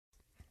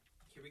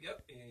we go.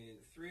 In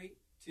 3,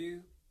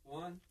 2,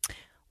 1.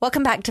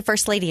 Welcome back to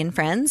First Lady and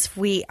Friends.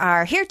 We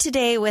are here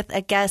today with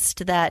a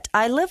guest that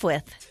I live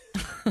with.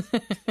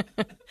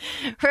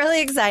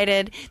 Really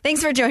excited.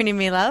 Thanks for joining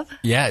me, love.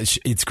 Yeah,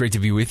 it's great to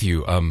be with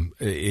you.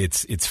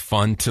 It's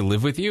fun to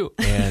live with you,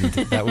 and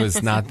that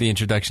was not the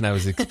introduction I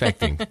was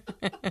expecting.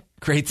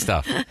 Great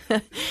stuff.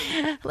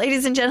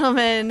 Ladies and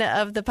gentlemen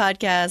of the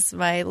podcast,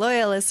 my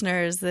loyal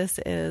listeners, this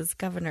is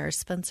Governor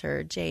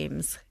Spencer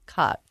James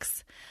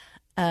Cox,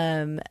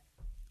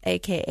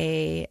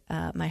 a.k.a.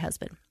 my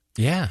husband.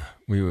 Yeah,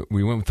 we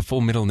went with the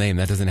full middle name.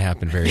 That doesn't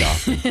happen very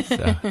often.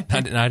 So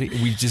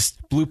we just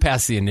blew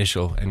past the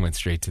initial and went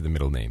straight to the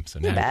middle name. So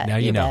now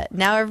you know. Bet.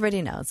 Now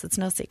everybody knows. It's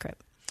no secret.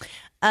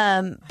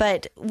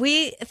 But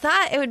we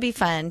thought it would be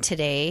fun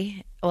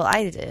today. Well,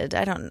 I did.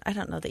 I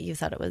don't know that you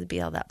thought it would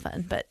be all that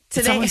fun, but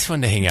today... It's always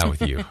fun to hang out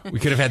with you. We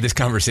could have had this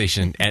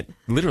conversation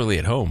literally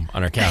at home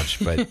on our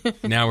couch,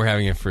 but now we're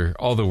having it for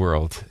all the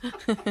world.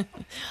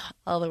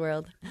 All the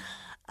world.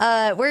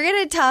 We're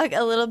going to talk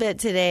a little bit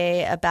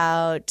today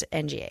about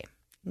NGA,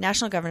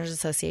 National Governors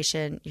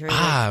Association. You're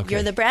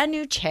the brand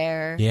new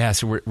chair. Yeah,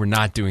 so we're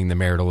not doing the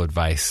marital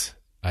advice.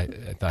 I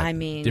thought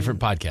different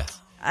podcast.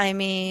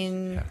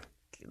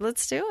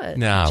 Let's do it.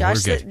 No,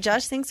 we're good.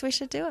 Josh thinks we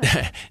should do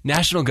it.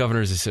 National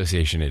Governors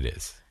Association it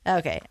is.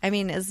 Okay.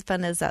 As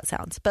fun as that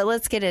sounds. But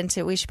let's get into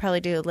it. We should probably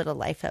do a little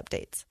life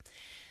updates.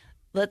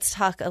 Let's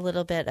talk a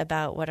little bit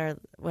about what our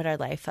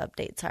life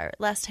updates are.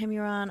 Last time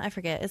you were on, I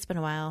forget. It's been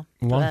a while.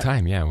 Long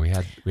time, yeah. We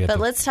had. But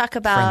let's talk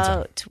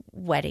about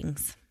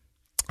weddings.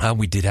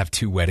 We did have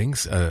 2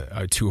 weddings.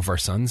 2 of our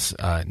sons,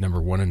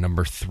 number 1 and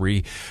number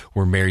 3,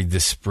 were married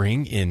this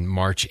spring in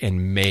March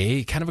and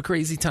May. Kind of a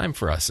crazy time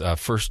for us.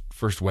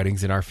 First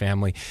weddings in our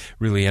family,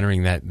 really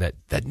entering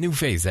that new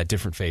phase, that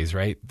different phase,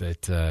 right?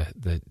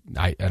 That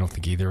I don't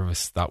think either of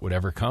us thought would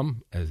ever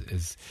come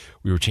as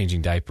we were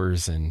changing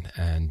diapers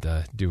and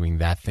doing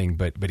that thing.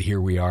 But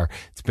here we are.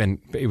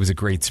 It was a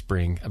great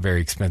spring, a very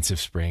expensive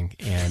spring,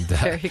 and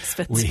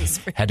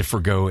had to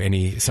forgo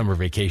any summer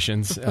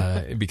vacations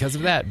because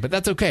of that. But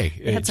that's okay.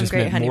 It just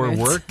meant more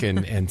work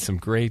and some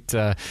great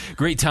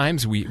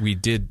times. We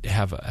did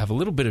have a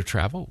little bit of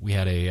travel. We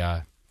had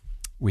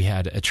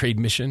a trade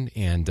mission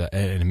and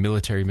a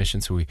military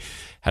mission. So we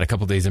had a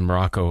couple days in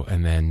Morocco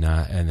and then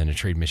a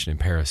trade mission in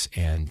Paris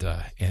and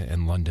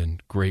London.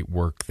 Great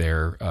work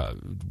there.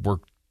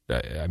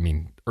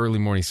 Early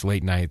mornings,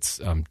 late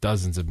nights,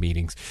 dozens of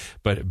meetings,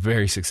 but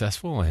very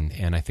successful.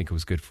 And I think it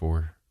was good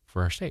for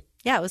our state.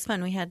 Yeah, it was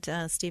fun. We had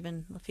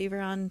Stephen Lefevre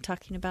on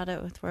talking about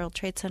it with World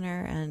Trade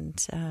Center,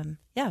 and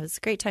it was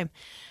a great time.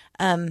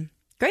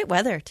 Great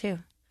weather too,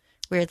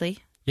 weirdly.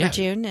 Yeah. For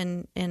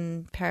June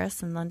in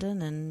Paris and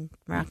London and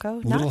Morocco. A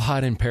little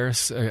hot in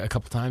Paris a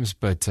couple times,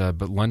 but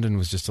London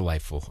was just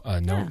delightful.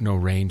 No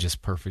rain,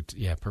 just perfect.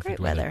 Yeah, perfect great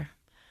weather.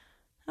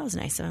 That was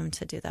nice of him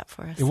to do that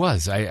for us. It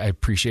was. I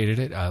appreciated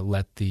it.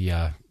 Let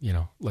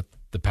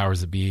the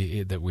powers that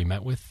be that we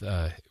met with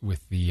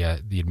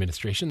the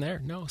administration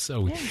there.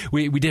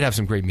 We did have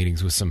some great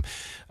meetings with some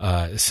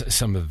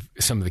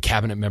of the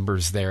cabinet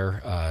members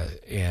there,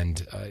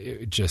 and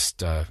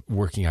just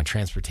working on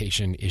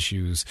transportation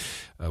issues,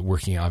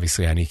 working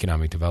obviously on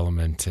economic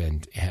development,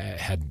 and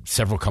had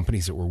several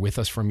companies that were with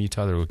us from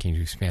Utah that are looking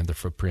to expand their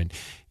footprint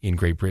in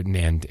Great Britain,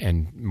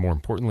 and more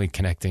importantly,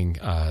 connecting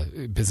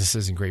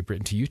businesses in Great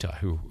Britain to Utah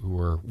who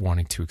were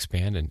wanting to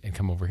expand and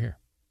come over here.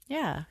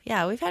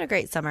 Yeah, we've had a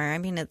great summer.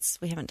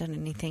 We haven't done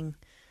anything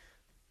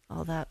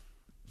all that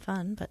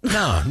fun, but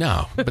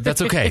no, but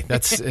that's okay.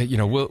 That's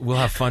we'll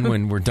have fun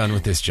when we're done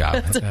with this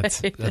job.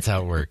 That's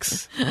how it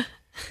works.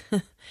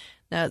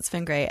 No, it's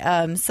been great.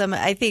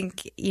 I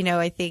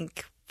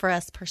think for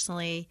us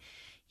personally,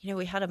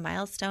 we had a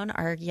milestone.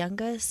 Our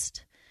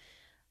youngest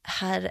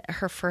had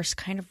her first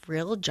kind of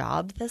real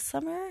job this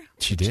summer.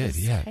 She did,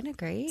 yeah. Kind of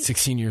great.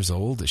 16 years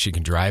old. She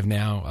can drive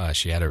now.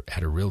 She had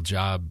a real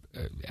job,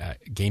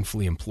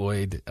 gainfully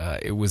employed.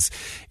 It was,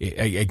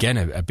 again,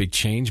 a big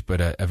change,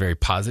 but a very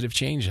positive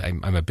change.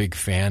 I'm a big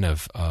fan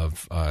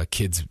of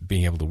kids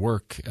being able to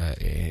work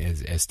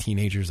as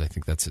teenagers. I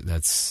think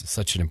that's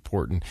such an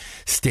important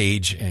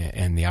stage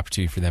and the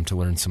opportunity for them to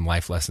learn some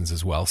life lessons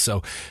as well.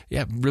 So,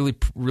 yeah, really,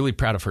 really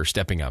proud of her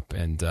stepping up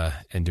and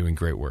doing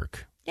great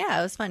work.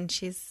 Yeah, it was fun.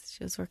 She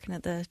was working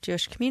at the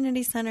Jewish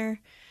Community Center,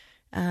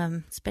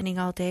 spending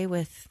all day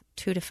with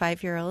 2 to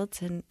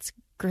 5-year-olds, and it's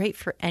great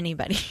for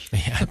anybody.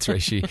 Yeah, that's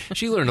right.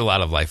 She learned a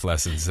lot of life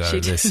lessons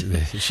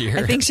this year.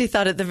 I think she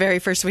thought at the very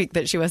first week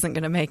that she wasn't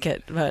going to make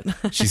it, but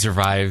she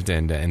survived,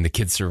 and the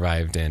kids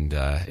survived,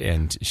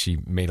 and she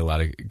made a lot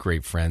of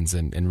great friends,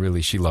 and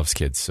really she loves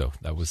kids, so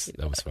that was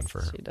fun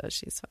for her. She does.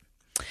 She's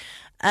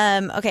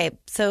fun. Okay,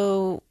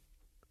 so.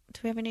 Do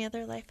we have any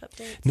other life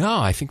updates? No,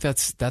 I think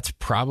that's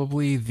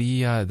probably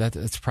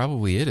that's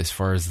probably it as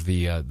far as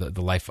the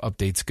life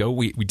updates go.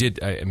 We did.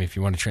 If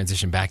you want to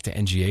transition back to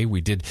NGA,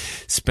 we did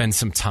spend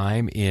some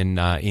time in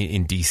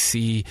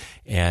DC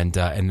and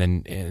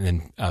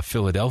then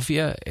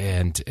Philadelphia,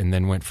 and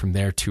then went from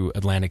there to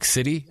Atlantic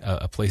City,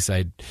 a place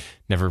I'd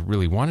never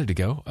really wanted to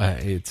go.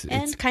 It's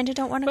kind of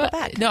don't want to go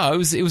back. No, it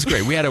was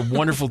great. We had a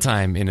wonderful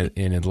time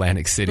in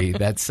Atlantic City.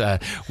 That's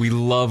we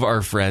love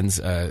our friends,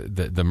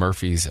 the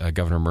Murphys,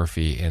 Governor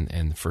Murphy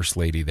and First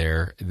Lady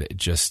there,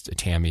 just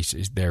Tammy.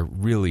 They're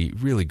really,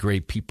 really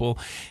great people.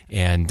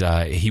 And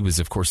he was,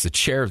 of course, the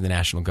chair of the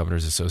National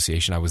Governors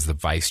Association. I was the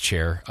vice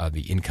chair,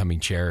 the incoming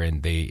chair,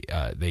 and they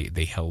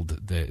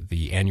held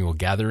the annual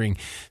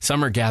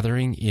summer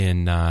gathering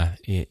in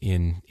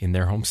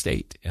their home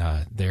state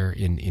there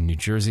in New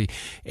Jersey.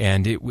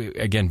 And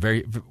again,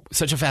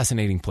 such a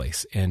fascinating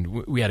place,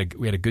 and we had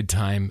a good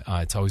time.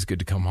 It's always good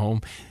to come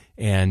home,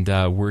 and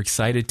we're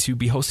excited to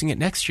be hosting it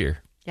next year.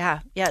 Yeah,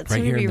 it's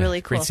going to be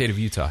really cool. Great state of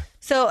Utah.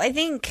 So I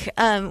think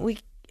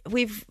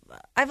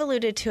I've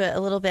alluded to it a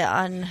little bit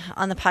on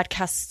the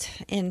podcast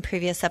in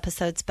previous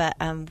episodes, but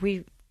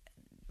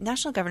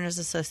National Governors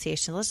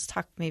Association. Let's just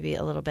talk maybe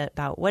a little bit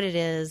about what it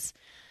is,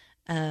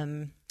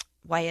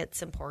 why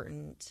it's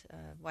important,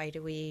 why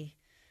do we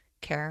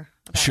care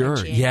about Sure.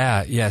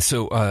 NGA? Yeah.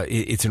 So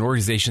it's an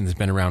organization that's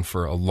been around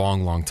for a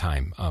long, long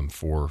time,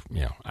 for,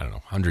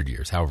 100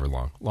 years, however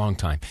long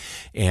time.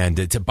 And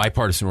it's a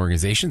bipartisan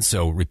organization,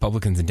 so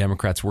Republicans and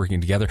Democrats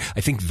working together.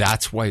 I think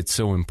that's why it's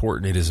so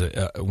important. It is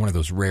one of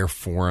those rare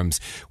forums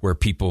where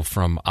people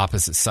from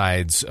opposite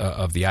sides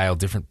of the aisle,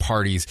 different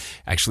parties,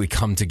 actually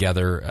come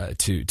together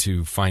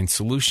to find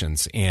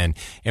solutions. And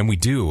we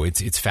do.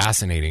 It's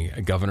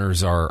fascinating.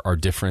 Governors are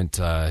different.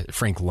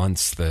 Frank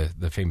Luntz,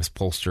 the famous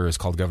pollster, is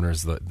called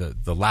governors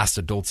the last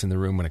adults in the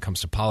room when it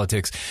comes to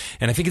politics.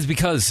 And I think it's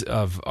because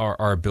of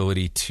our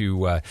ability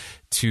to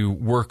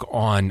work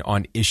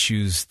on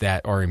issues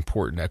that are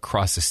important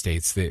across the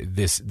states.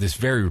 This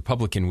very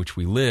Republican in which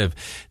we live,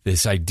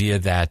 this idea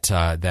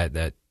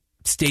that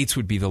states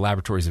would be the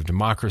laboratories of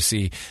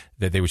democracy,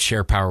 that they would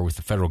share power with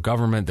the federal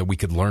government, that we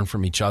could learn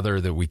from each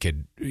other, that we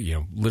could,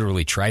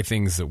 literally try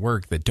things that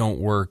work, that don't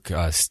work,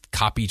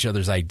 copy each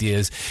other's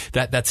ideas.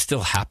 That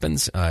still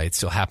happens. It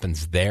still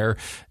happens there.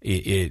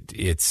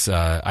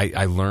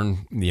 I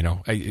learn,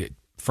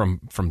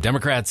 from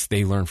Democrats,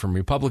 they learn from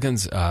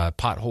Republicans.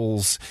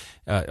 Potholes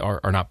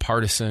are not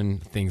partisan.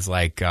 Things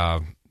like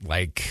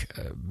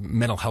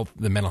mental health,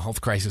 the mental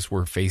health crisis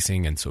we're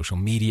facing, and social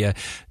media,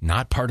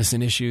 not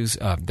partisan issues.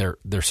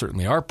 There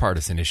certainly are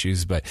partisan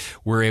issues, but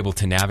we're able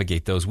to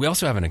navigate those. We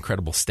also have an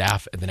incredible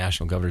staff at the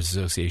National Governors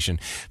Association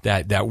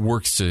that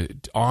works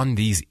on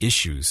these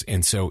issues.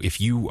 And so if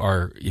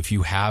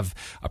you have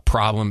a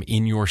problem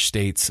in your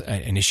states,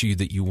 an issue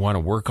that you want to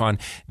work on,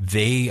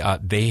 they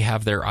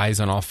have their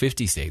eyes on all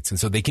 50 states, and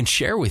so they can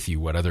share with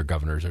you what other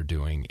governors are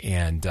doing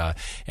and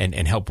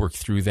help work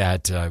through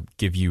that,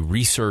 give you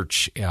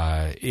research.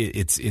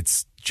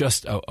 It's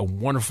just a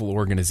wonderful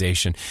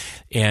organization,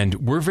 and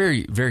we're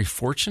very, very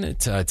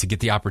fortunate to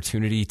get the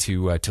opportunity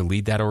to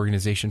lead that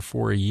organization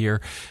for a year.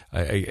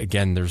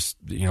 Again, there's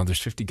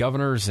 50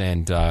 governors,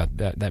 and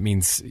that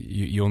means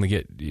you only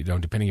get,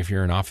 depending if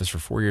you're in office for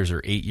 4 years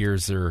or 8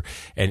 years,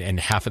 and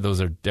half of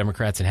those are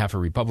Democrats and half are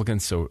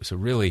Republicans. So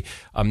really,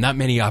 not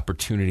many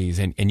opportunities,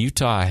 and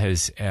Utah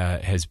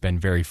has been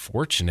very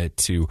fortunate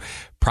to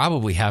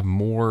probably have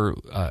more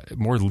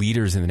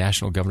leaders in the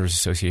National Governors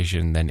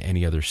Association than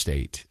any other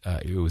state.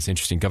 It was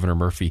interesting. Governor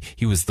Murphy,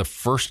 he was the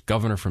first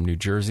governor from New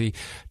Jersey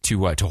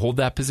to hold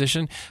that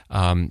position,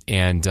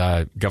 and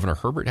Governor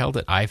Herbert held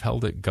it. I've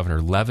held it.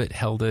 Governor Leavitt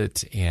held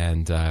it,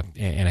 and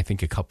I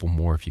think a couple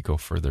more if you go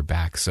further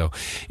back. So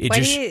why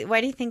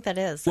do you think that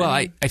is? Well,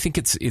 I think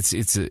it's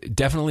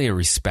definitely a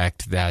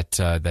respect that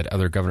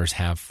other governors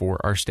have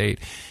for our state,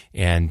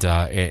 and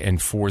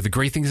for the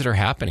great things that are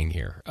happening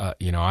here.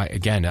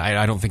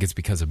 I don't think it's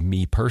because of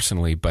me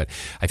personally, but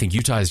I think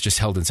Utah is just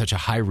held in such a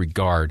high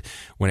regard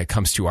when it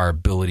comes to our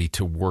ability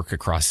to work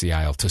across the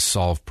aisle to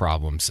solve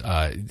problems.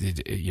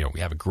 We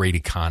have a great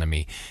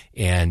economy,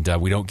 and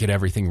we don't get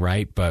everything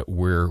right, but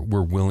we're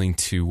willing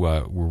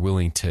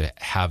to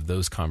have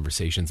those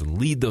conversations and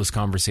lead those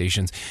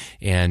conversations,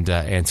 and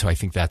so I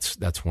think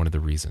that's one of the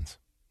reasons.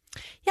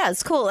 Yeah,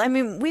 it's cool. I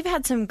mean, we've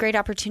had some great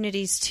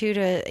opportunities too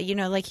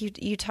to, like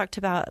you talked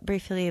about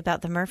briefly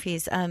about the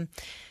Murphys.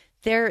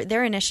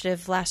 Their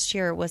initiative last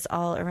year was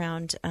all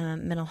around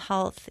mental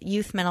health,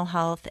 youth mental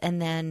health, and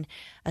then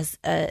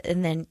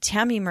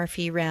Tammy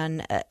Murphy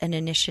ran an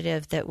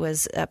initiative that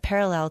was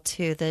parallel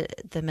to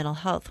the mental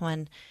health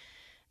one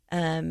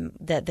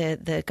that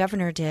the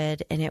governor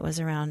did, and it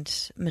was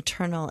around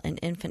maternal and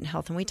infant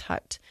health. And we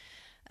talked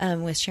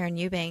with Sharon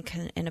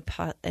Eubank in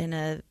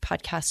a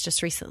podcast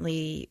just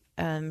recently.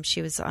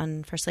 She was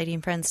on First Lady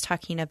and Friends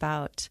talking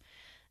about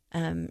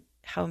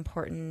how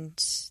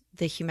important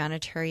the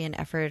humanitarian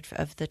effort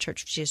of the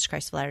Church of Jesus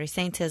Christ of Latter-day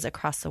Saints is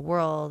across the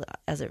world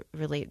as it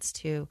relates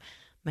to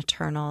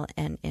maternal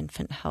and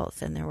infant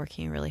health, and they're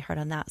working really hard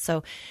on that.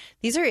 So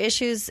these are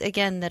issues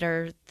again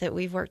that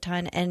we've worked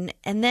on, and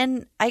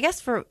then I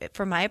guess for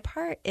my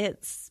part,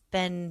 it's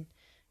been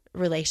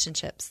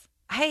relationships.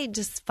 I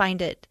just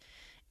find it,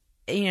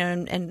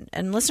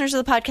 and listeners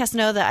of the podcast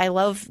know that I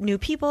love new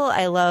people.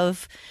 I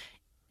love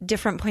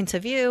different points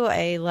of view.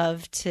 I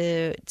love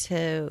to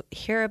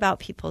hear about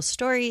people's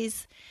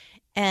stories.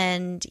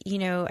 And,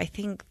 I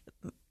think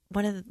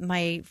one of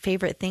my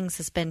favorite things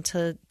has been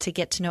to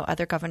get to know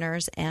other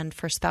governors and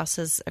first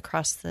spouses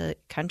across the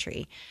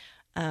country.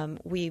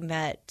 We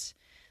met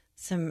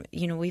some,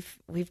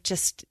 we've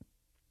just,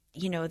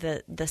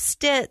 the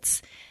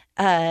Stitts,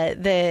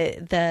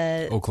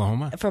 the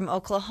Oklahoma, from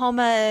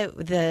Oklahoma,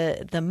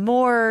 the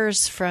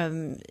Moores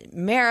from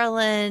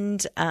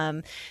Maryland.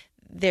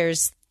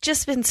 There's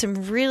just been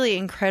some really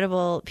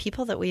incredible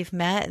people that we've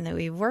met and that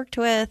we've worked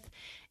with.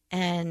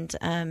 And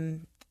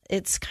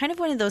it's kind of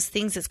one of those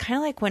things. It's kind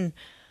of like when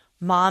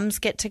moms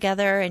get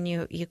together and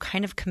you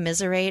kind of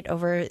commiserate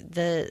over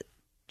the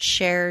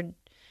shared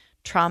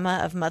trauma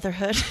of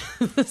motherhood.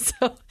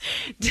 So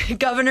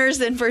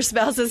governors and first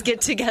spouses get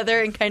together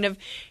and kind of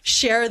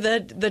share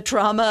the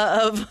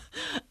trauma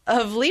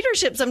of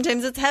leadership.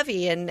 Sometimes it's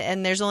heavy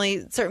and there's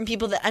only certain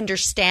people that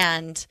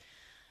understand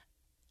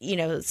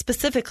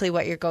specifically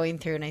what you're going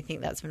through. And I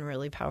think that's been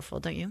really powerful,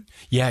 don't you?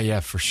 Yeah,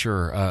 for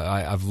sure.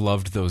 I've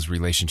loved those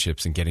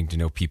relationships and getting to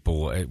know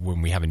people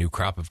when we have a new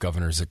crop of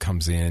governors that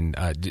comes in,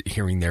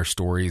 hearing their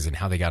stories and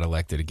how they got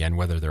elected again,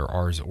 whether they're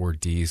R's or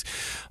D's.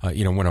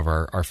 One of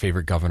our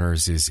favorite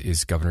governors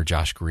is Governor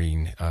Josh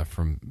Green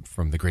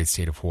from the great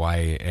state of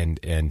Hawaii.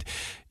 And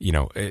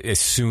as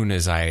soon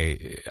as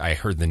I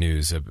heard the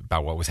news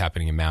about what was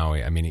happening in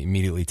Maui, I mean,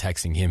 immediately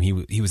texting him.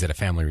 He was at a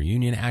family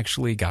reunion,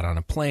 actually, got on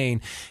a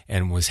plane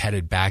and was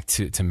headed back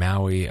to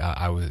Maui.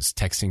 I was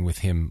texting with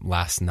him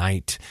last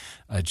night,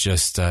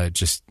 just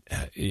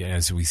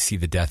as we see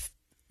the death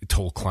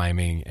toll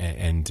climbing,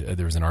 and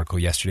there was an article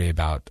yesterday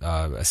about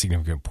a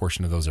significant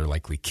portion of those are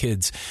likely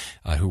kids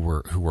who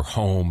were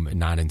home and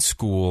not in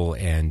school,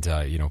 and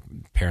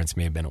parents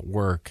may have been at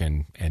work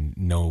and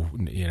no,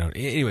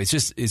 anyway,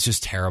 it's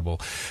just terrible.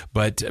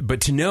 But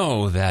to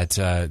know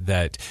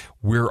that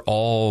we're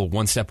all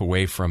one step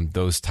away from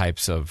those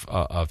types of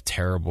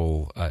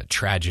terrible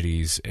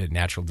tragedies,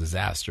 natural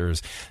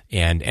disasters,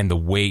 and the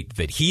weight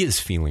that he is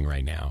feeling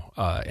right now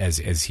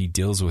as he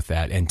deals with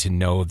that, and to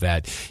know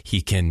that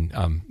he can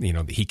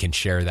he can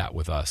share that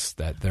with us,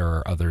 that there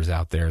are others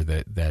out there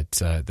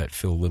that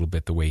feel a little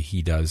bit the way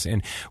he does,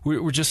 and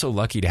we're just so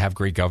lucky to have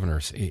great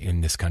governors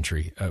in this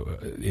country.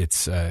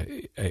 It's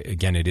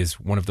again, it is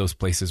one of those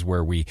places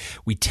where we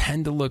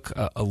tend to look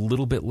a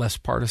little bit less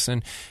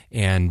partisan,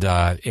 and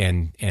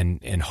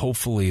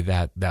hopefully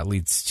that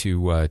leads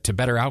to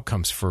better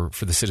outcomes for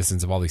the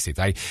citizens of all these states.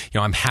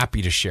 I'm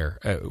happy to share.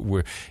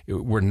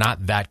 We're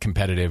not that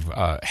competitive.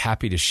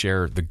 Happy to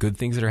share the good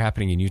things that are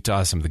happening in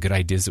Utah, some of the good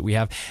ideas that we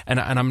have, and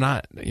I'm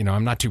not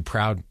too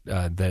proud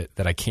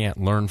that I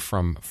can't learn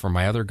from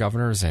my other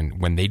governors,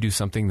 and when they do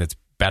something that's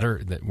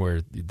better,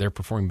 where they're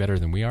performing better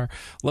than we are,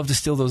 love to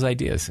steal those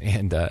ideas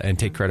and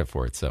take credit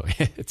for it. So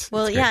it's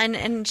great.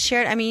 and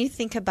share. I mean, you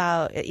think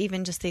about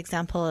even just the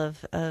example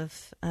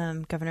of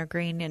Governor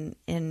Green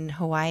in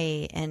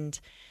Hawaii, and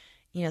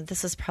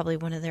this is probably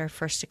one of their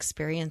first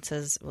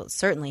experiences. Well,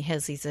 certainly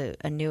his. He's a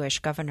newish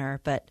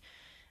governor, but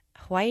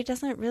Hawaii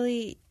doesn't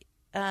really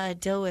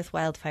deal with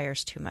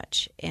wildfires too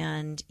much,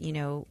 and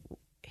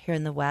here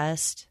in the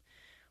West,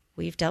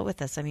 we've dealt with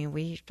this. I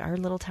mean, our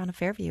little town of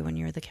Fairview, when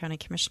you were the county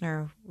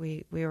commissioner,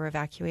 we were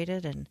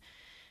evacuated,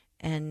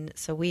 and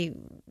so we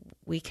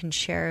can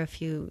share a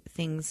few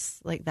things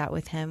like that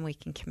with him. We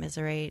can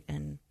commiserate,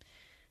 and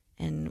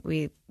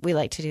we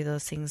like to do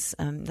those things.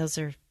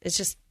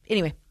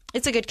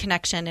 It's a good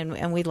connection,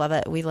 and we love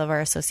it. We love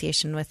our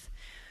association with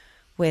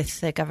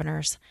the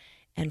governors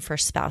and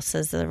first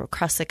spouses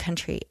across the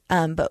country.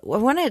 But I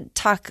want to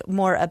talk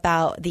more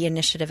about the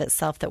initiative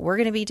itself that we're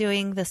going to be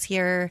doing this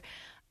year.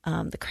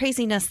 The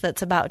craziness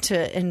that's about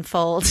to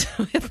unfold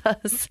with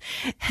us.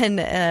 And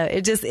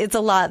it's a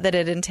lot that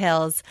it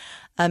entails.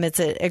 It's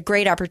a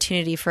great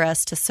opportunity for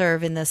us to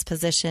serve in this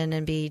position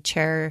and be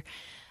chair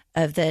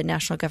of the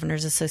National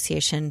Governors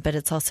Association, but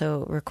it's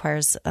also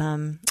requires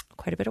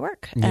quite a bit of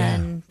work. Yeah.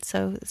 And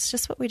so it's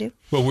just what we do.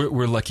 Well,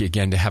 we're lucky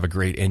again to have a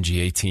great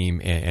NGA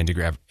team and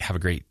to have a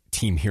great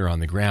team here on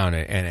the ground,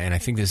 and I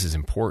think this is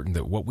important,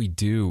 that what we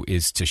do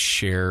is to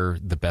share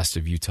the best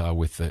of Utah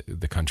with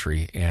the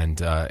country, and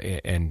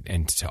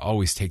to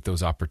always take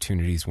those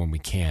opportunities when we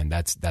can.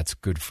 That's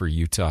good for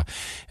Utah,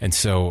 and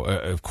so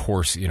of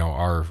course,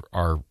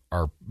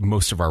 our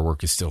most of our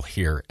work is still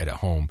here at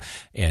home,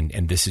 and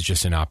this is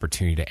just an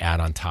opportunity to add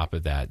on top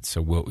of that.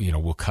 So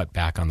we'll cut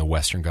back on the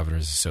Western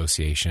Governors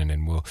Association,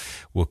 and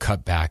we'll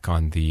cut back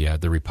on the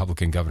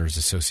Republican Governors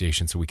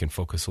Association, so we can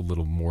focus a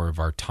little more of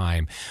our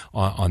time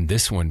on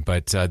this one.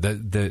 But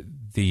it's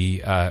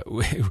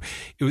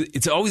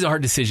always a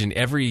hard decision.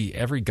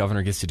 Every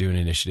governor gets to do an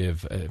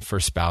initiative for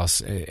a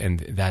spouse,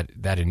 and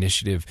that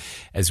initiative,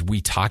 as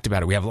we talked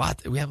about it, we have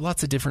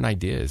lots of different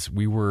ideas.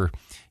 We were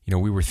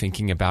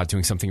thinking about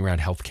doing something around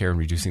healthcare and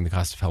reducing the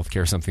cost of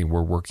healthcare, something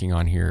we're working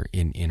on here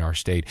in our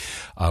state.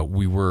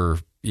 We were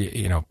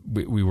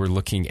we were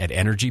looking at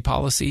energy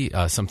policy,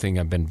 something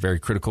I've been very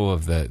critical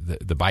of the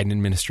Biden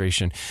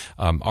administration.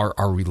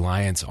 Our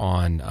reliance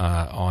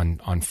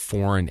on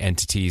foreign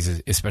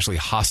entities, especially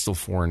hostile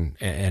foreign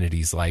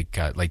entities like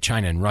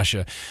China and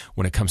Russia,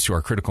 when it comes to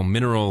our critical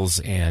minerals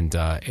and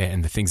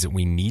the things that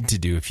we need to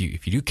do if you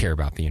do care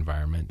about the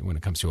environment, when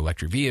it comes to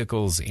electric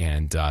vehicles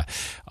and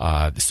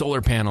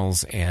solar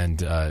panels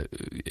and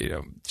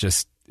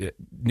just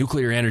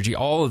nuclear energy,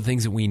 all of the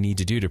things that we need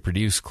to do to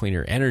produce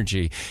cleaner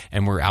energy,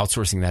 and we're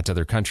outsourcing that to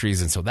other countries.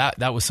 And so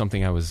that was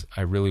something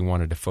I really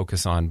wanted to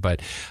focus on.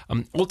 But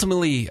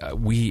ultimately,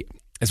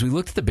 as we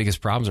looked at the biggest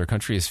problems our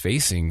country is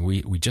facing,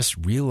 we just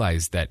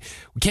realized that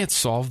we can't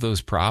solve those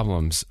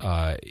problems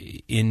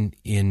in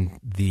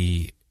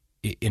the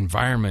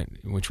environment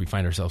in which we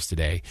find ourselves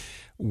today,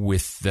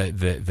 with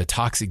the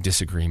toxic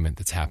disagreement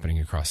that's happening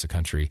across the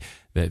country,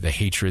 the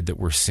hatred that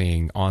we're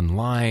seeing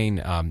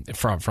online,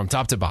 from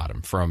top to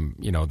bottom, from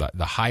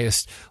the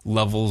highest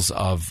levels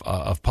of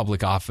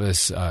public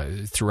office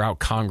throughout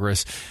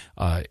Congress,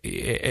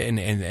 and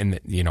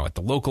at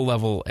the local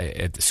level,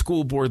 at the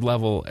school board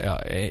level,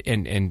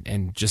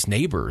 and just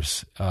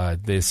neighbors.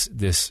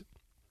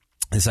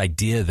 This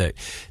idea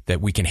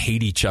that we can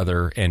hate each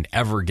other and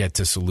ever get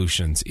to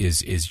solutions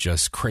is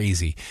just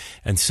crazy.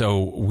 And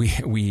so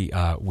we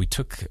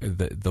took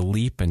the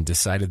leap and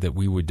decided that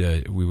we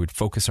would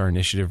focus our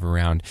initiative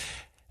around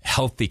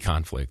healthy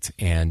conflict,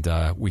 and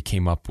we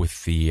came up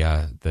with the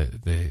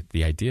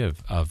idea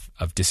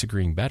of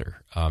disagreeing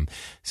better.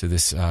 So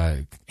this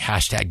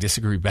hashtag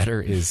disagree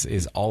better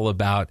is all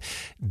about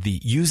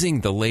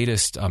using the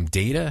latest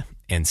data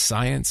and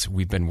science.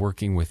 We've been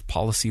working with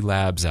policy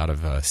labs out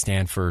of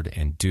Stanford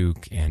and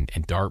Duke and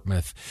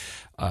Dartmouth,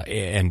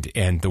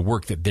 and the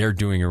work that they're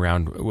doing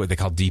around what they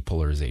call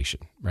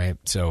depolarization, right?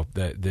 So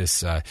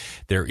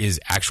there is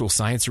actual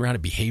science around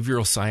it,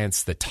 behavioral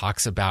science that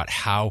talks about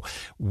how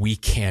we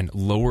can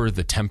lower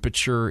the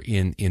temperature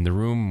in the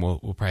room. We'll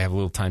probably have a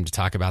little time to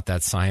talk about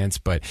that science,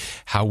 but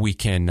how we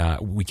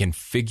can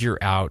figure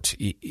out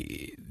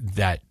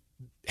that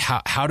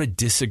how to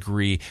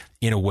disagree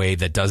in a way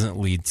that doesn't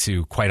lead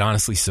to, quite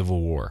honestly,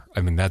 civil war.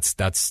 I mean, that's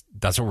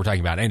what we're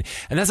talking about. And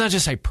that's not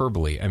just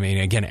hyperbole. I mean,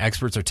 again,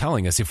 experts are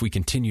telling us if we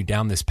continue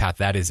down this path,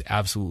 that is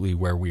absolutely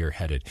where we are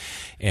headed.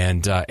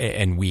 And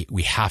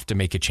we have to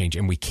make a change.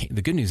 And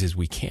the good news is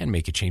we can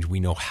make a change. We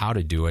know how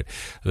to do it.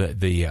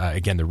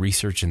 Again, the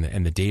research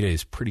and the data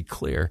is pretty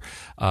clear.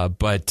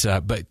 But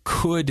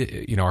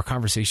could, our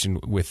conversation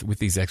with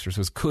these experts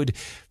was, could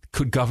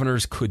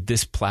governors, could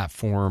this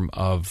platform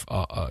of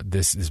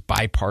this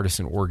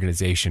bipartisan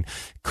organization,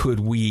 could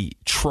we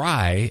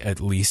try,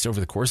 at least over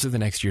the course of the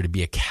next year, to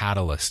be a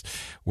catalyst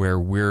where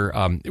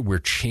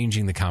we're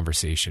changing the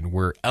conversation,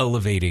 we're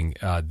elevating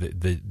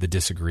the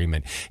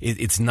disagreement.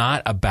 It's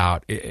not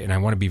about, and I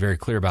want to be very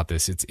clear about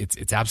this,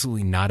 it's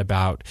absolutely not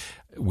about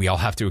we all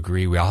have to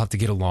agree, we all have to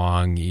get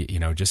along,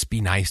 just be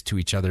nice to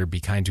each other,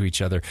 be kind to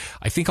each other.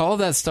 I think all of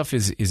that stuff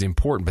is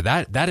important,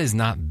 but that is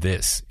not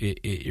this.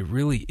 It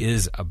really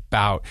is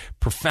about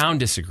profound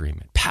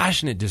disagreement,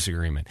 passionate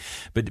disagreement,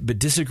 but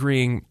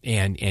disagreeing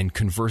and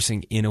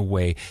conversing in a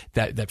way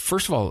that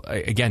first of all,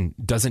 again,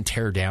 doesn't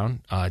tear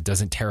down,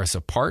 doesn't tear us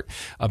apart,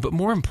 but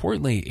more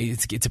importantly,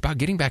 it's about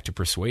getting back to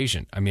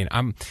persuasion. I mean,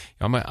 I'm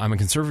a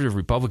conservative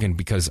Republican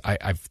because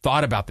I've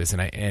thought about this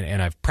and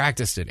I've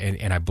practiced it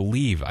and I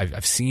believe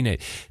I've seen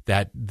it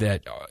that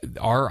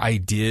our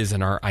ideas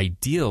and our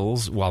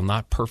ideals, while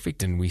not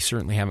perfect, and we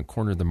certainly haven't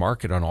cornered the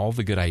market on all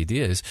the good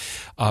ideas,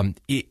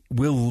 it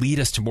will lead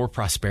us to more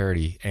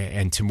prosperity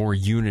and to more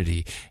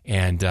unity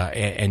and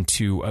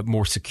to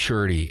more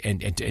security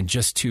and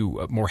just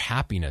to more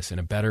happiness and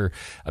a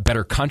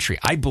better country.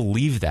 I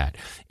believe that,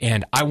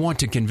 and I want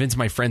to convince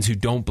my friends who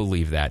don't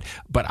believe that,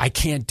 but I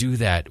can't do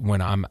that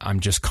when I'm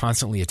just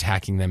constantly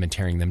attacking them and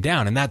tearing them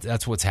down, and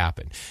that's what's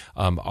happened.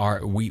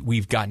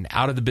 We've gotten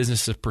out of the business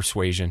of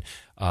persuasion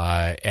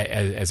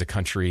as a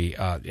country,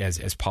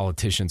 as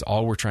politicians.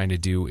 All we're trying to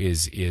do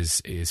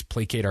is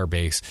placate our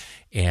base,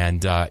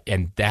 and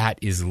that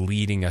is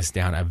leading us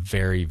down a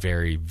very,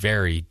 very,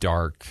 very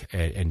dark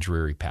and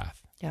dreary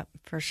path. Yep,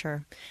 for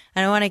sure.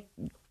 And I want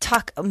to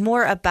talk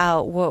more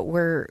about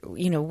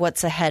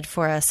what's ahead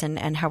for us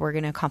and how we're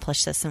going to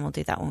accomplish this, and we'll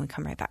do that when we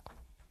come right back.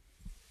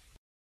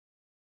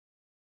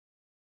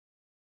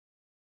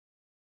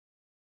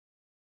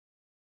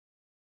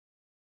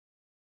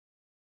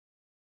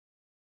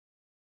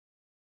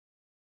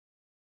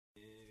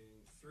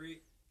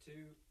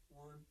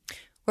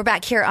 We're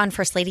back here on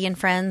First Lady and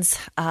Friends,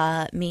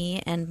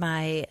 me and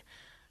my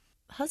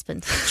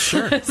husband.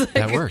 Sure,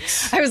 that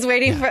works. I was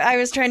waiting I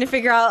was trying to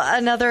figure out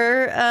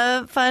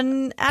another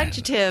fun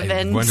adjective. I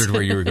and wondered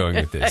where you were going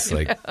with this.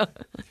 Like,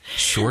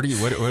 Shorty,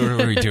 what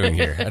are we doing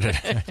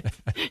here?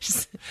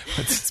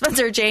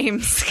 Spencer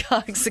James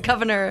Cox, the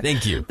governor.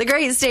 Thank you. The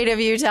great state of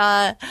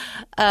Utah.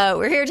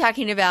 We're here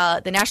talking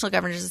about the National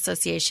Governors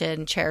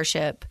Association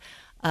chairship,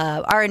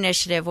 our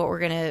initiative, what we're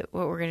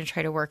gonna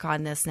try to work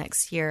on this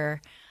next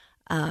year.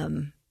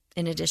 In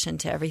addition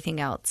to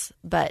everything else,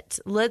 but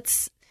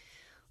let's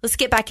let's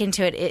get back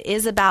into it. It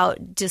is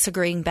about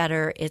disagreeing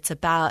better. It's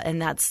about,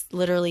 and that's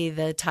literally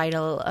the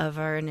title of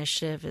our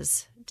initiative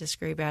is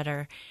Disagree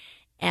Better.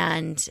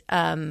 And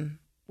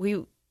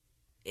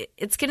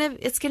it's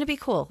gonna be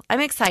cool.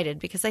 I'm excited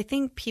because I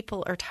think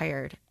people are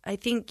tired. I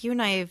think you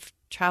and I have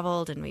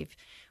traveled and we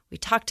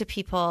talk to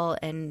people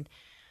and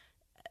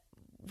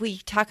we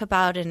talk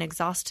about an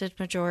exhausted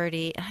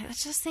majority. And I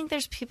just think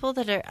there's people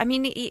that are, I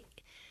mean,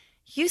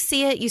 you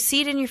see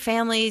it in your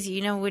families,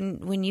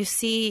 when you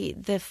see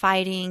the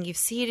fighting, you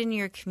see it in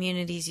your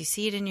communities, you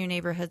see it in your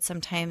neighborhood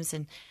sometimes.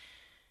 And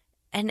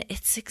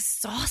it's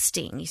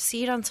exhausting. You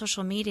see it on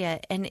social media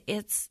and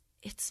it's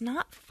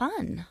not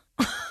fun.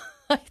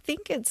 I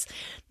think it's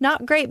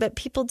not great, but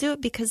people do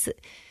it because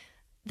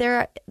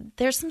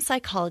there's some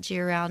psychology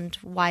around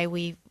why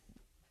we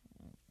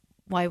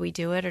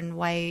do it and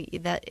why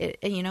that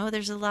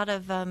there's a lot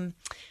of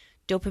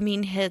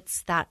dopamine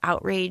hits, that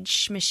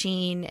outrage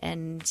machine,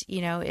 and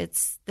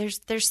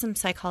there's some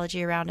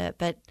psychology around it,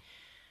 but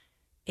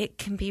it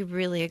can be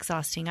really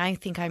exhausting. I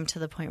think I'm to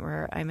the point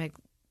where I'm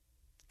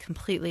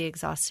completely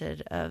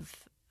exhausted of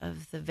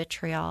the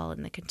vitriol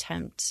and the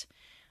contempt.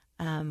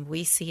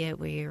 We see it.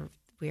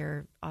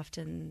 We're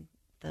often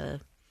the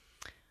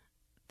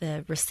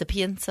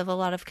recipients of a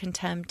lot of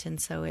contempt, and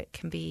so it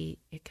can be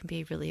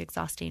really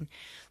exhausting.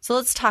 So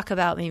let's talk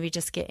about, maybe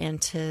just get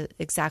into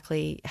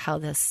exactly how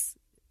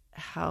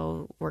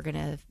we're going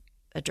to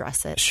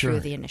address it through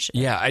the initiative.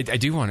 Yeah, I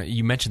do want to.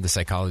 You mentioned the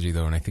psychology,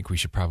 though, and I think we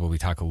should probably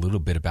talk a little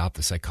bit about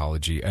the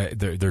psychology.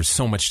 There's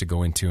so much to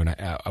go into, and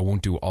I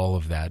won't do all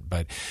of that.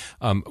 But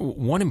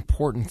one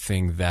important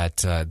thing that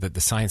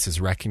the science has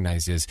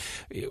recognized is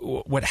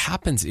what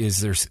happens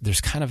is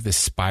there's kind of this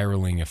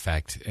spiraling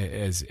effect,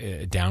 as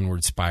a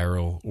downward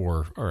spiral,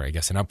 or I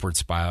guess an upward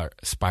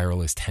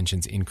spiral as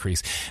tensions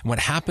increase. And what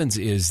happens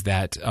is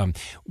that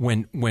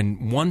when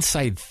one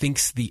side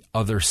thinks the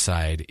other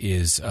side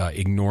is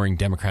ignoring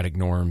democratic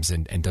norms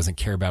and doesn't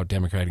care about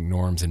democratic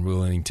norms and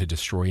willing to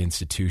destroy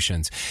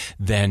institutions,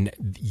 then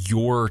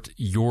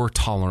your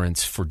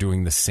tolerance for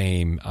doing the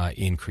same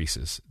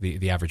increases,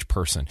 the average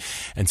person.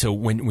 And so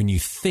when you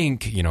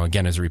think,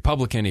 again, as a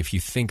Republican, if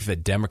you think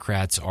that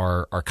Democrats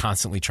are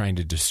constantly trying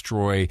to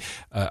destroy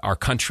our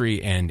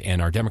country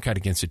and our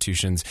democratic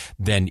institutions,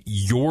 then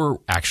you're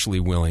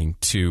actually willing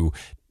to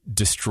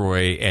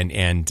destroy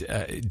and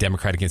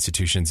democratic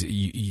institutions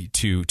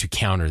to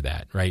counter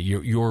that, right?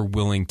 You're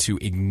willing to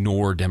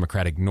ignore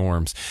democratic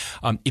norms.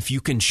 If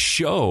you can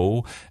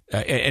show,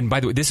 and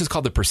by the way, this is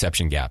called the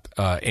perception gap,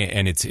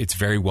 and it's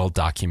very well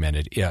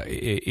documented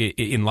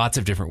in lots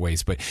of different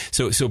ways. But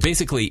so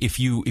basically, if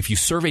you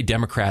survey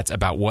Democrats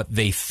about what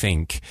they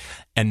think,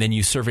 and then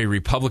you survey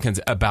Republicans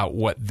about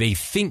what they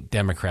think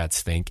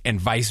Democrats think, and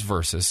vice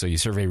versa. So you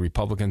survey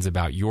Republicans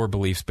about your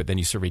beliefs, but then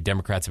you survey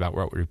Democrats about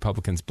what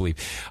Republicans believe.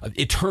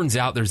 It turns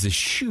out there's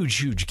this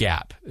huge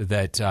gap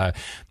that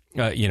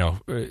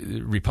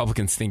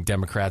Republicans think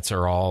Democrats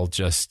are all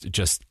just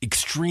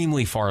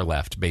extremely far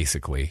left,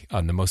 basically,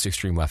 on the most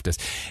extreme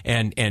leftist,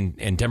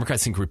 and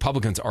Democrats think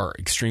Republicans are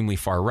extremely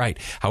far right.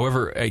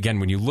 However, again,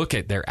 when you look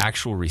at their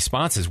actual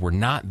responses, we're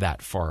not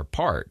that far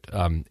apart.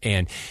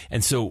 And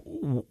so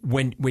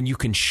when you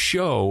can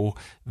show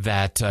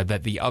that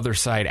the other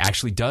side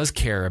actually does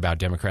care about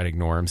democratic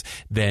norms,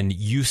 then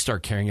you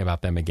start caring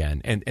about them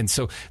again. And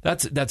so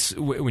that's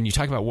when you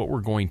talk about what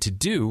we're going to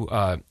do.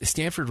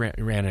 Stanford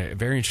ran a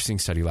very interesting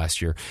study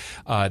last year.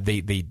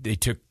 They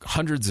took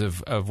hundreds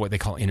of what they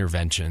call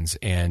interventions,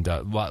 and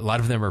a lot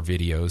of them are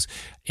videos,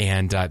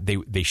 and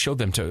they showed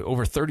them to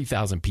over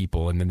 30,000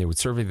 people, and then they would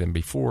survey them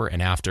before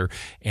and after,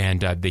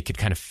 and they could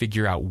kind of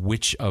figure out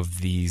which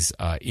of these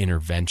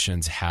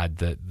interventions had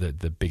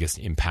the biggest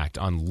impact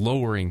on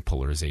lowering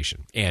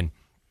polarization. And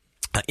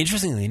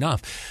interestingly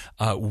enough,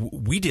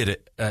 we did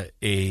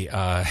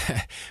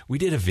we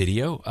did a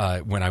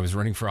video when I was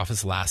running for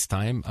office last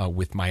time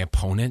with my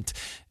opponent,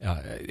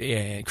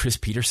 Chris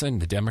Peterson,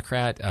 the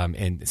Democrat,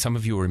 and some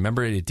of you will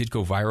remember it. It did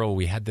go viral.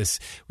 We had this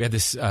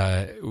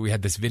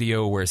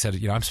video where it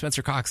said, I'm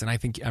Spencer Cox, and I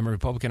think I'm a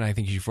Republican, and I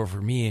think you should vote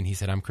for me. And he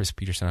said, I'm Chris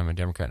Peterson, I'm a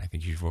Democrat, and I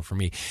think you should vote for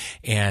me.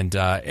 And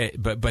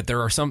but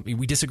there are some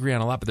we disagree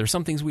on a lot, but there are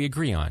some things we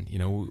agree on.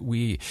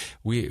 We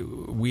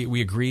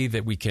agree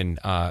that we can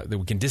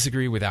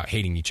disagree without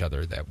hating each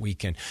other, that we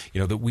can,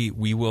 that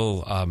we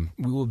will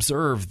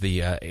observe the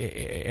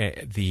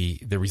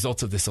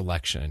results of this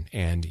election,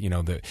 and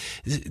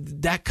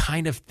that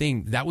kind of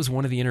thing. That was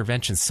one of the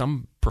interventions.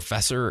 Some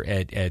professor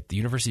at the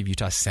University of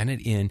Utah sent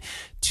it in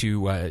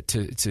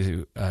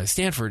to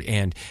Stanford,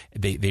 and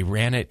they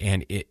ran it,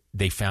 and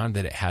they found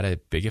that it had a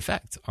big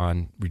effect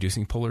on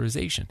reducing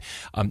polarization.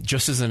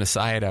 Just as an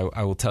aside,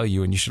 I will tell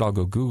you, and you should all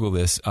go Google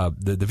this,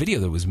 the video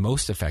that was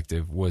most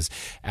effective was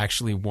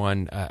actually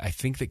one, I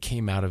think, that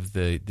came out of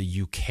the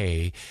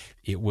UK.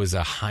 It was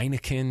a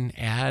Heineken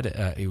ad.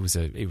 It was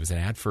an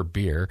ad for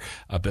beer,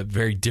 but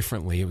very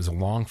differently. It was a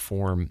long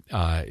form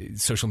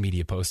social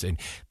media post, and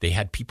they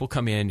had people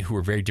come in who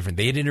were very different.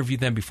 They had interviewed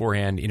them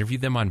beforehand,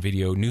 interviewed them on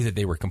video, knew that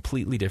they were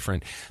completely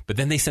different, but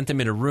then they sent them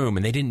in a room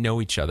and they didn't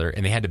know each other,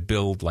 and they had to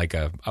build like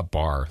a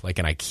bar, like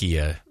an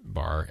IKEA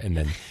bar, and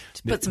then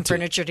to put some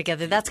furniture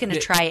together. That's going to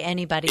try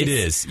anybody. It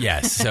is,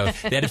 yes. So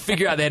they had to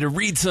figure out, they had to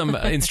read some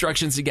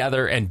instructions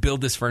together and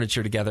build this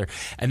furniture together.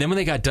 And then when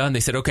they got done, they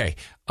said, okay,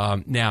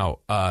 now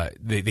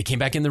they came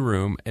back in the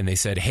room and they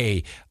said,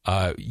 hey,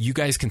 you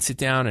guys can sit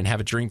down and have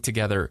a drink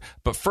together,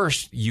 but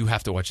first you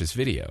have to watch this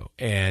video.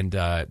 And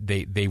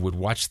they would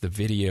watch the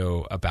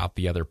video about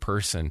the other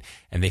person,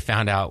 and they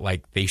found out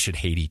like they should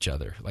hate each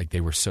other, like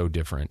they were so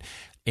different.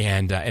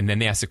 And then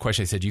they asked the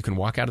question. They said, you can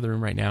walk out of the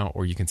room right now,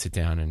 or you can sit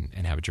down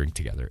and have a drink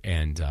together.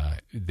 And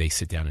they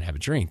sit down and have a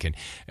drink. And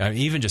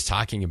even just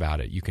talking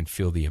about it, you can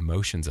feel the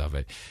emotions of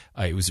it.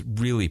 It was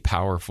really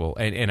powerful.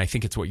 And I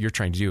think it's what you're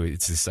trying to do.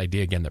 It's this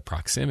idea, again, that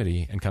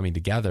proximity and coming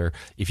together.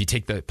 If you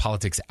take the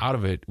politics out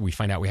of it, we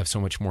find out we have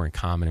so much more in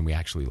common, and we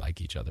actually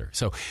like each other.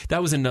 So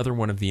that was another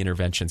one of the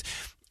interventions.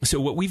 So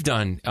what we've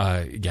done,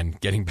 again,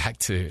 getting back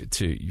to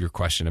your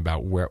question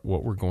about what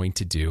we're going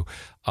to do,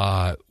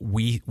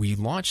 we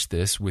launched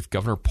this with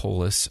Governor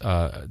Polis,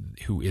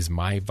 who is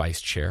my vice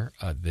chair,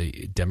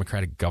 the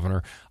Democratic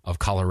governor of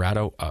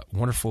Colorado, a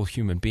wonderful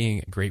human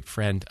being, a great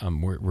friend.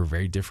 We're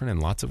very different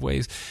in lots of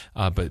ways,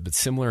 but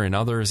similar in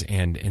others.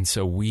 And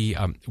so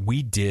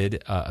we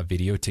did a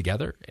video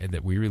together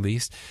that we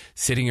released,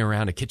 sitting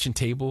around a kitchen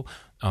table,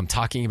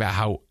 talking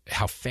about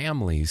how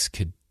families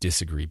could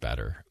disagree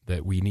better,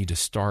 that we need to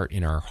start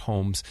in our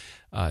homes,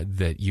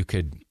 that you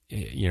could,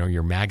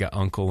 your MAGA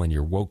uncle and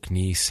your woke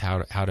niece, how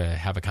to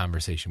have a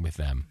conversation with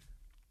them.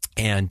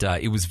 And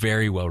it was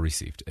very well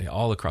received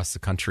all across the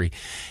country.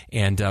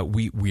 And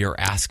we are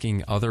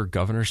asking other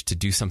governors to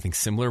do something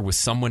similar with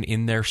someone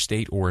in their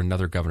state or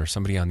another governor,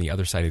 somebody on the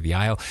other side of the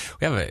aisle.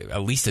 We have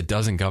at least a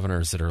dozen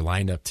governors that are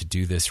lined up to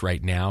do this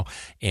right now.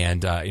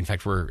 And in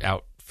fact, we're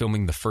out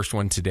filming the first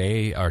one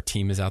today. Our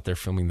team is out there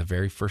filming the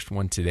very first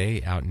one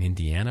today out in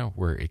Indiana.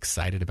 We're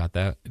excited about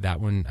that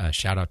one.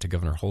 Shout out to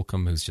Governor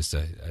Holcomb, who's just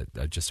a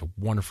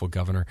wonderful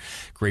governor,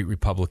 great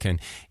Republican,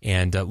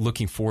 and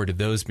looking forward to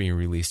those being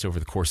released over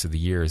the course of the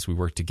year as we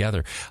work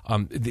together.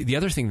 The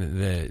other thing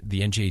that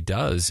the NGA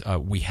does,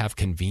 we have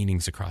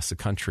convenings across the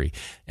country,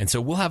 and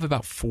so we'll have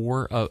about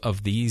 4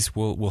 of these.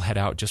 We'll head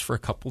out just for a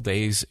couple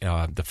days.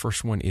 The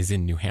first one is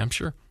in New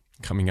Hampshire,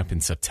 coming up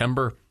in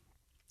September.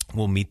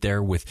 We'll meet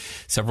there with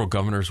several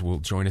governors who will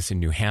join us in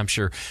New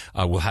Hampshire.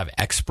 We'll have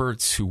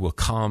experts who will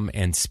come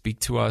and speak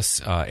to us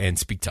and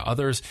speak to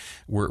others.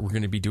 We're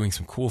going to be doing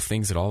some cool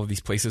things at all of these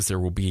places. There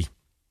will be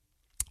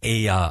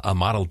a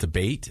model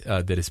debate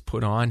that is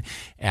put on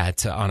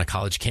on a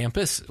college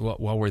campus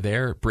while we're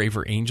there.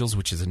 Braver Angels,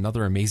 which is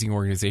another amazing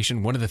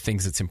organization. One of the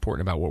things that's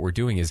important about what we're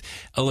doing is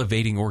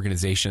elevating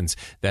organizations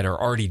that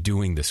are already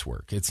doing this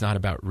work. It's not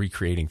about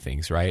recreating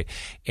things, right?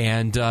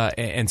 And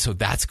so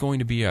that's going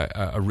to be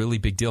a really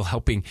big deal,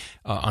 helping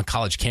on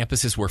college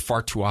campuses where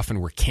far too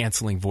often we're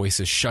canceling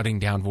voices, shutting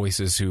down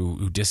voices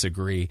who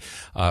disagree.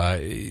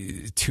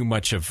 Too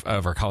much of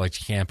our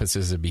college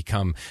campuses have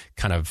become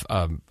kind of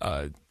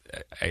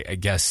I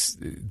guess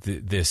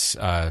this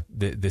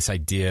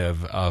idea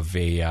of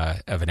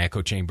an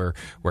echo chamber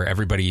where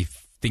everybody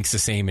thinks the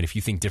same, and if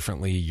you think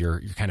differently,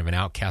 you're kind of an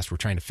outcast. We're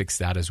trying to fix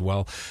that as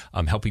well,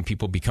 helping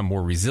people become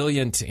more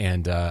resilient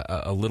and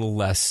a little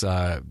less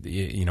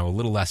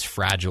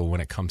fragile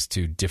when it comes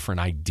to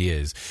different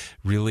ideas.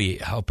 Really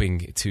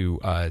helping to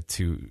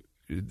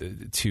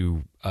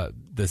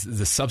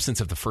the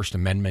substance of the First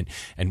Amendment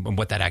and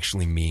what that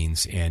actually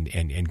means,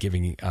 and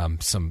giving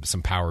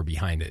some power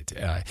behind it,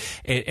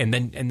 and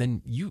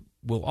then you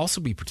will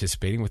also be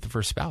participating with the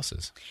First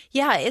Spouses.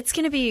 Yeah, it's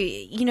going to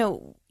be,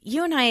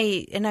 you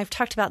and I've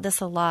talked about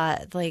this a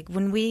lot. Like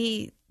when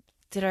we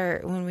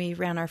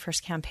ran our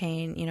first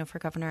campaign, for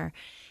governor,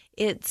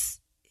 it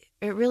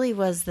really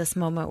was this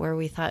moment where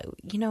we thought,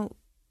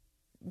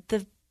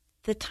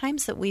 the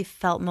times that we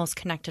felt most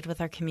connected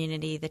with our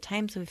community, the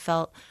times we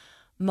felt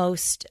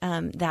most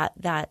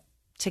that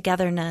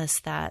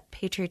togetherness, that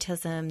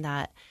patriotism,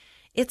 that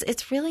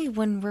it's really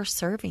when we're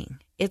serving.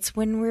 It's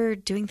when we're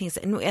doing things,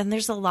 and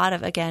there's a lot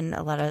of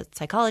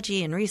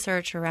psychology and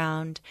research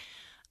around,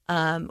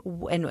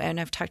 and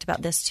I've talked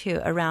about this too,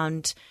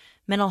 around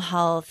mental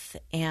health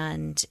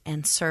and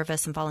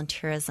service and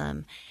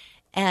volunteerism.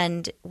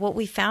 And what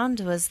we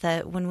found was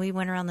that when we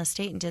went around the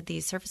state and did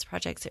these service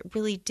projects, it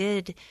really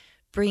did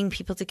bring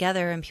people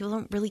together, and people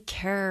don't really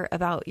care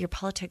about your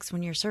politics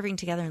when you're serving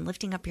together and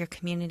lifting up your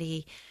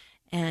community,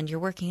 and you're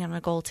working on a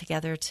goal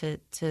together to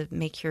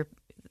make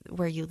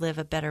where you live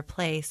a better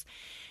place.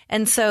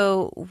 And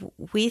so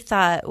we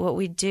thought what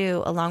we'd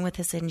do along with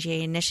this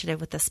NGA initiative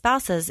with the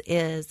spouses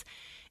is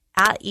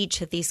at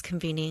each of these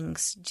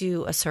convenings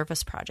do a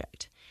service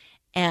project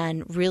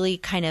and really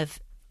kind of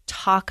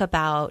talk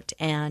about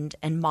and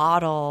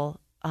model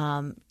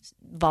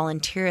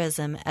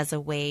volunteerism as a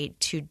way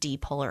to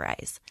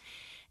depolarize.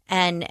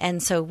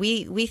 And so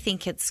we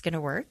think it's going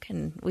to work,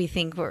 and we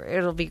think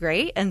it'll be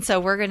great. And so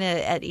we're going to,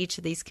 at each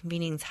of these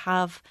convenings,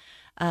 have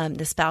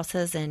the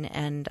spouses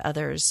and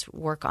others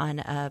work on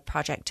a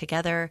project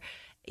together.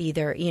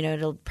 Either,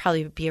 it'll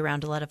probably be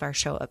around a lot of our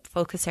show up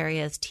focus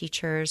areas,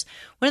 teachers.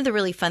 One of the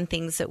really fun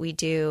things that we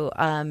do,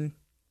 and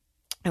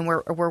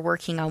we're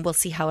working on, we'll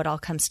see how it all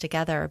comes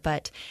together.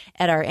 But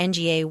at our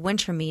NGA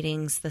winter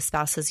meetings, the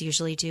spouses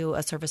usually do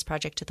a service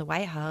project at the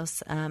White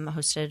House,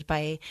 hosted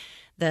by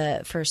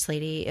the First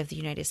Lady of the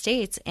United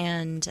States.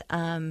 And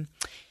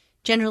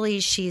generally,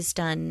 she's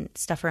done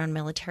stuff around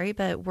military,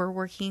 but we're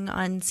working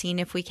on seeing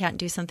if we can't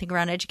do something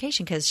around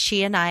education, because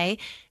she and I,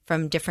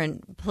 from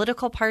different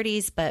political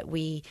parties, but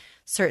we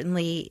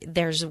certainly,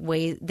 there's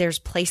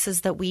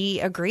places that we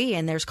agree,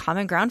 and there's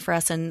common ground for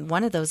us. And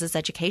one of those is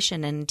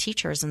education and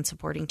teachers and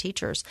supporting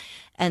teachers.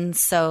 And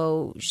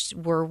so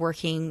we're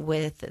working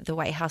with the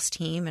White House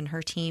team and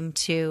her team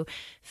to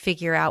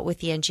figure out, with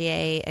the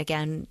NGA,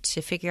 again,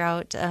 to figure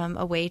out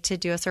a way to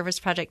do a service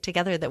project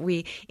together that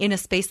we, in a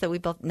space that we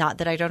both, not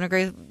that I don't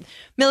agree with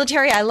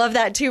military, I love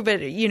that too,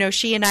 but,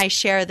 she and I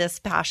share this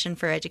passion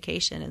for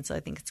education. And so I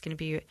think it's going to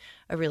be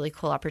a really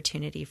cool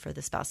opportunity for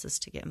the spouses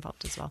to get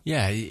involved as well.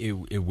 Yeah,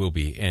 it will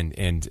be.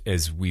 And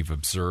as we've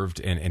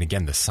observed, and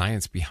again, the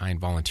science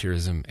behind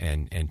volunteerism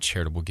and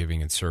charitable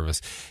giving and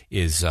service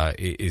is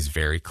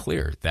very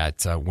clear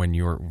that when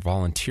you're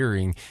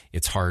volunteering,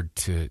 it's hard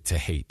to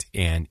hate,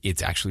 and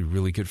it's actually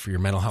really good for your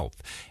mental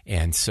health.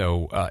 And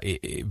so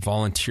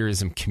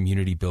volunteerism,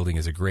 community building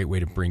is a great way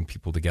to bring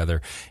people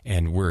together.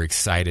 And we're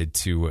excited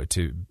to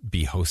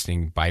be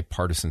hosting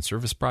bipartisan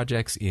service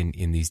projects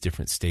in these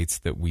different states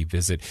that we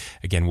visit.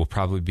 Again, we'll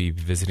probably be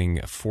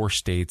visiting 4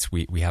 states.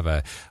 We have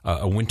a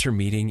winter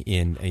meeting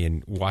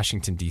in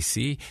Washington,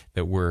 D.C.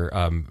 that we're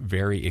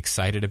very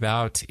excited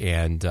about,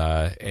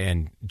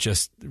 and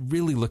just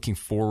really looking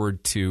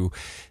forward to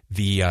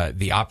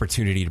the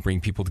opportunity to bring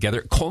people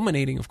together,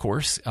 culminating, of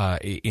course,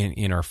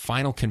 in our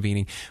final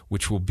convening,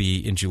 which will be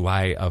in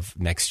July of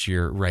next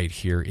year, right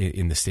here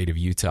in the state of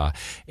Utah.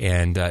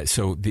 And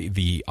so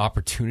the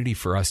opportunity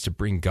for us to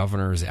bring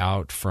governors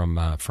out from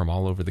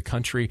all over the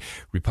country,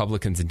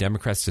 Republicans and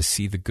Democrats, to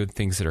see the good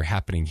things that are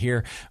happening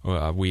here.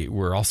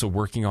 We're also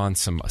working on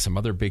some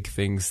other big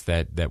things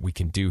that we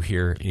can do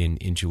here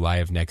in July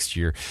of next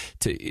year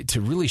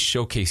to really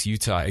showcase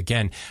Utah.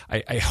 Again,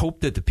 I hope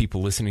that the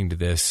people listening to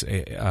this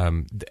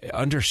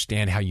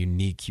understand how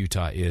unique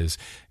Utah is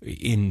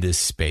in this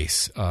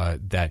space,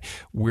 that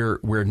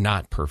we're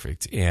not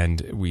perfect,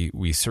 and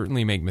we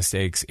certainly make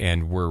mistakes,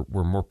 and we're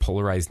more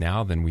polarized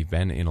now than we've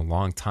been in a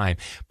long time.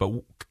 But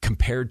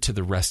compared to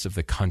the rest of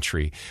the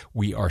country,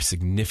 we are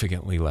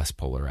significantly less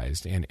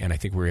polarized, and I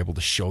think we're able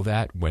to show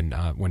that when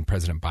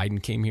President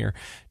Biden came here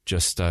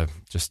just a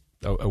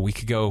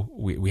week ago.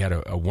 We had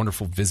a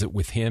wonderful visit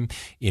with him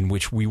in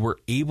which we were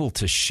able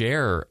to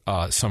share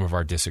some of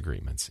our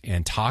disagreements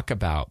and talk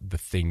about the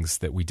things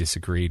that we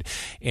disagreed,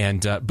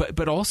 and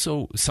but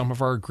also some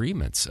of our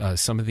agreements.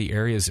 Some of the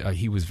areas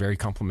he was very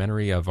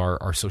complimentary of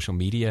our social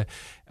media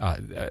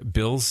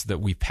bills that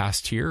we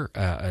passed here.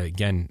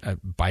 Again,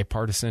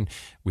 bipartisan.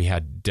 We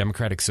had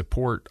Democratic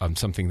support on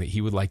something that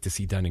he would like to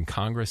see done in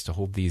Congress to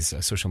hold these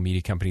social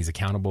media companies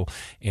accountable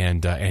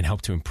and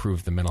help to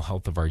improve the mental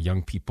health of our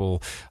young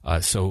people.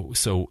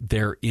 So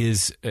there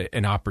is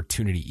an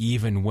opportunity,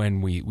 even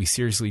when we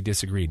seriously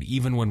disagreed,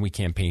 even when we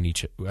campaign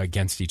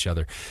against each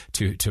other,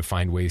 to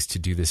find ways to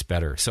do this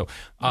better. So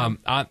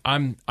I'm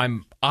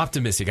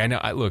optimistic. I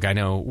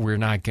know we're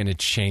not going to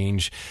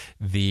change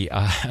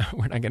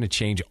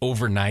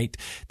overnight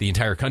the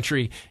entire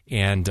country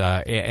and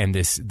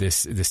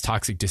this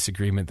toxic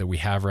disagreement that we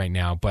have right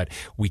now, but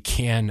we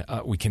can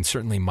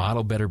certainly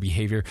model better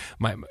behavior.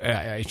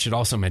 I should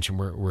also mention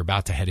we're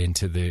about to head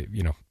into the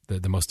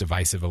most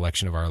divisive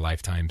election of our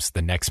lifetimes,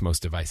 the next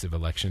most divisive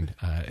election.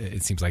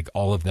 It seems like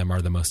all of them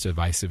are the most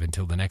divisive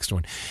until the next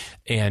one.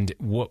 And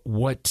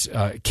what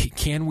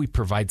can we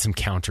provide some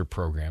counter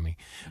programming?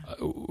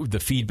 The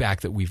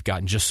feedback that we've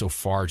gotten just so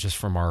far, just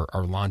from our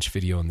launch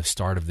video and the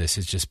start of this,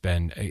 has just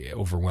been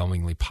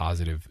overwhelmingly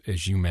positive.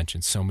 As you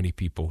mentioned, so many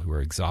people who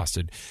are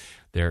exhausted.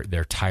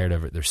 They're tired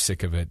of it. They're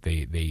sick of it.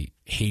 They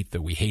hate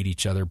that we hate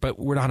each other, but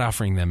we're not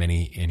offering them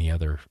any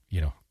other,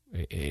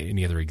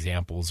 any other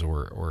examples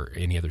or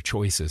any other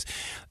choices.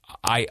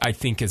 I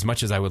think, as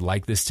much as I would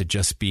like this to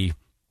just be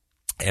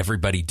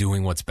everybody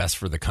doing what's best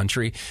for the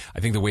country,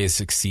 I think the way it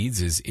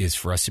succeeds is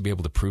for us to be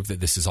able to prove that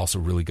this is also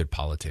really good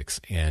politics,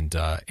 and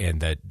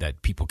that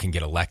people can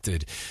get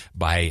elected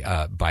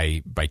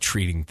by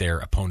treating their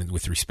opponent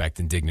with respect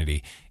and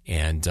dignity.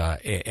 And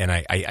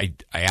I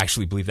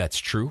actually believe that's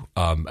true.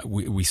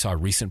 We saw a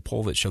recent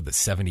poll that showed that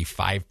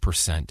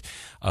 75%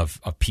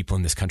 of people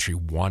in this country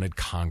wanted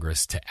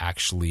Congress to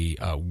actually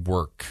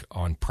work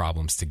on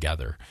problems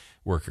together,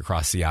 work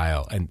across the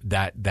aisle. And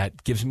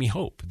that gives me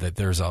hope that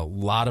there's a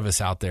lot of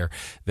us out there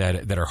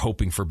that are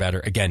hoping for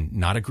better. Again,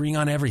 not agreeing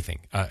on everything,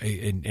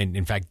 and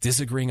in fact,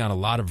 disagreeing on a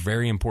lot of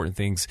very important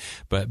things,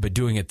 but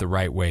doing it the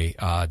right way,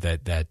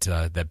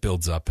 that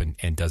builds up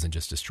and doesn't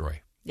just destroy.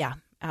 Yeah.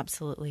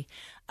 Absolutely.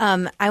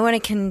 I want to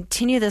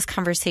continue this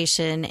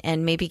conversation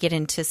and maybe get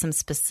into some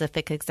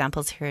specific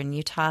examples here in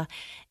Utah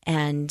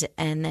and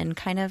then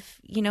kind of,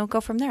 go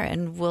from there.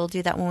 And we'll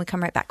do that when we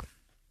come right back.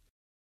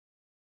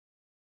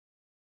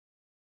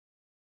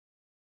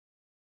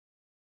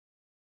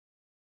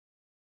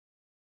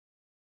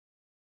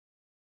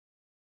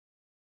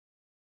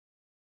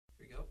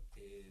 Here we go.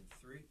 In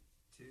 3,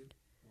 2,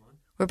 1.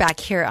 We're back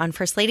here on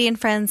First Lady and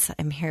Friends.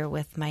 I'm here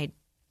with my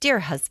dear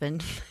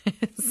husband,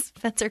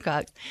 Spencer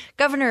Cox,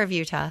 governor of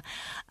Utah.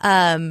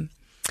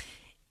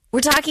 We're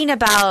talking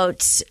about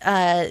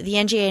the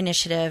NGA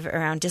initiative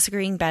around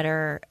disagreeing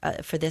better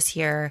for this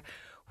year.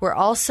 We're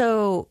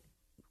also,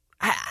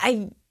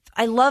 I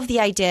love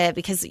the idea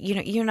because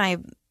you and I,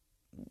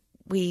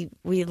 we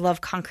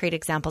love concrete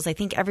examples. I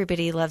think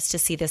everybody loves to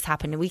see this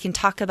happen. And we can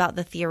talk about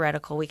the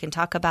theoretical. We can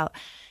talk about,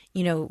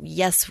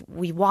 yes,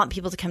 we want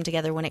people to come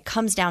together. When it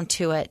comes down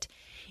to it,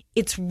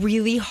 it's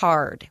really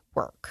hard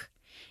work.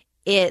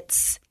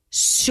 It's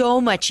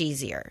so much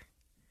easier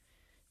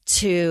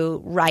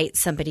to write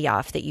somebody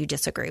off that you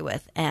disagree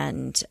with.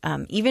 And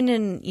even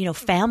in,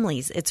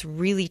 families, it's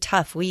really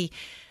tough. We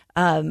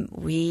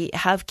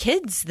have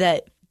kids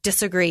that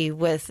disagree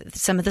with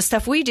some of the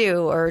stuff we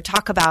do or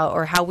talk about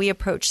or how we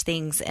approach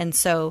things. And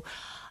so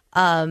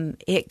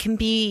it can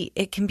be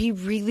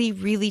really,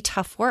 really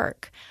tough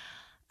work.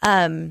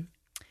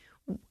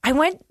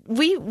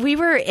 We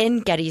were in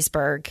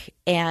Gettysburg,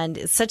 and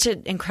it's such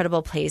an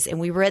incredible place. And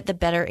we were at the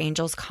Better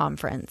Angels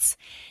Conference.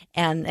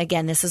 And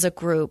again, this is a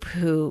group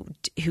who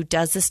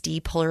does this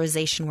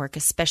depolarization work,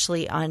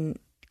 especially on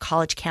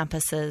college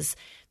campuses,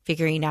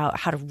 figuring out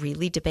how to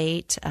really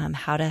debate,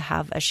 how to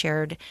have a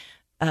shared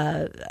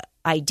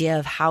idea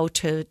of how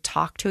to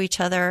talk to each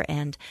other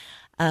and,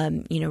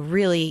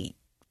 really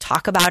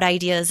talk about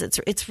ideas.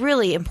 It's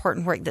really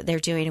important work that they're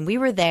doing. And we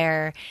were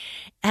there,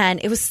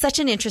 and it was such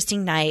an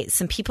interesting night.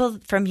 Some people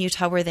from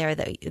Utah were there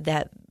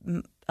that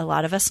a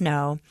lot of us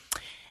know.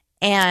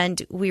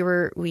 And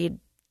we'd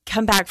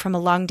come back from a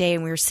long day,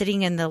 and we were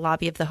sitting in the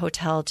lobby of the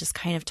hotel just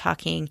kind of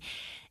talking.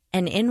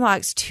 And in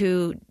walks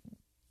two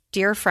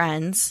dear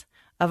friends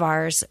of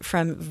ours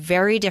from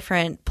very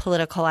different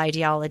political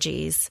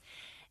ideologies.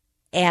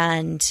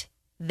 And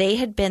they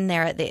had been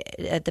there at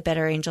the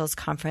Better Angels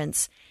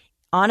Conference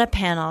on a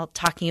panel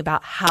talking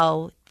about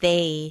how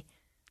they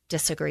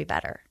disagree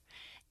better.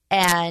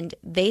 And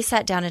they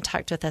sat down and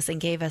talked with us and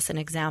gave us an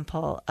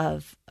example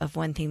of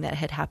one thing that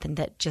had happened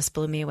that just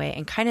blew me away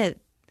and kind of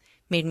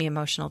made me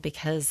emotional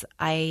because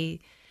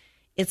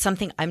it's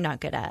something I'm not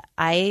good at.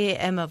 I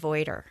am a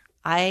avoider.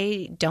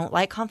 I don't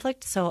like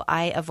conflict, so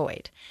I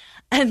avoid.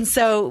 And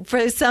so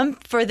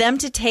for them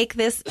to take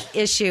this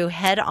issue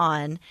head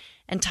on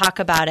and talk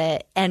about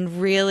it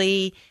and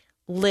really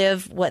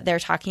live what they're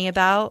talking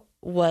about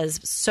was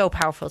so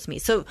powerful to me.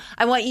 So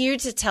I want you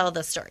to tell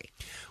the story.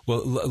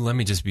 Well, let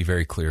me just be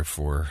very clear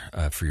for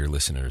your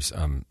listeners.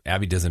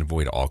 Abby doesn't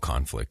avoid all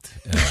conflict.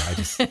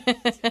 I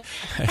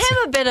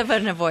am a bit of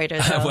an avoider,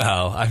 though.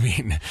 Well, I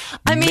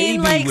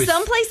mean, like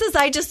some places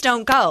I just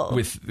don't go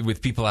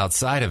with people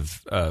outside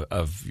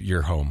of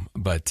your home.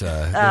 But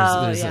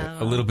there's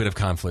a little bit of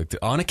conflict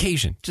on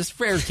occasion, just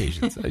rare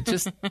occasions. I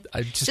just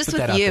just put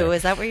that with you. Out there.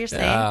 Is that what you're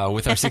saying?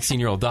 With our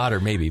 16-year-old daughter,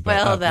 maybe.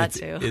 But, well, that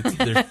too.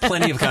 There's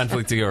plenty of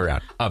conflict to go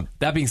around.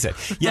 That being said,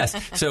 yes.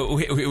 So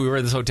we were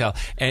at this hotel,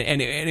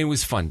 and it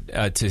was fun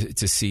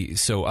to see.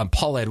 So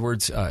Paul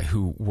Edwards,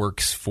 who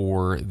works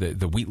for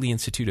the Wheatley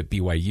Institute at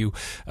BYU,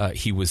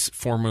 he was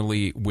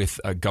formerly with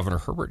Governor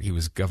Herbert. He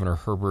was Governor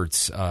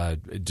Herbert's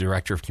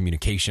director of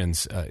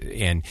communications,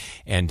 and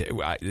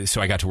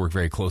so I got to work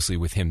very closely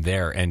with him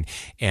there.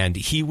 And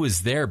he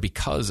was there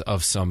because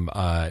of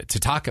to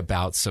talk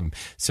about some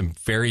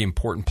very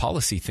important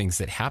policy things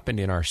that happened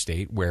in our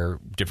state where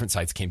different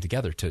sides came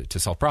together to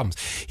solve problems.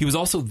 He was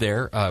also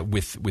there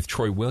with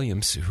Troy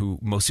Williams, who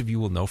most of you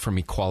will know from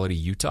Equality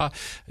Utah,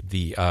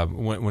 the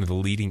one of the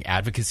leading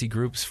advocacy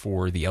groups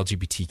for the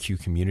LGBTQ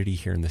community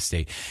here in the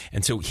state.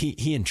 And so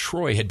he and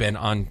Troy had been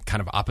on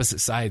kind of opposite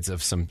sides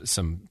of some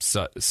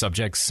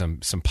subjects,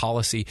 some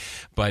policy,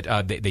 but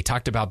they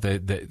talked about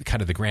the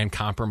kind of the grand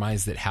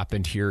compromise that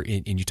happened here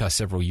in Utah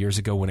several years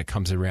ago when it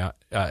comes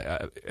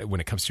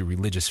to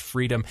religious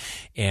freedom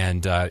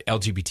and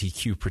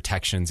LGBTQ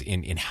protections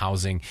in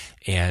housing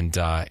and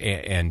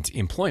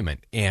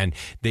employment. And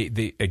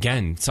they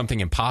again, something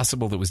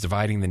impossible that was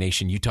dividing the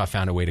nation. Utah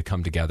found a way to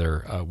come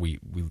together. We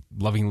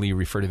lovingly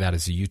refer to that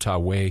as the Utah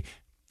way.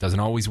 Doesn't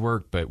always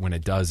work, but when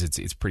it does,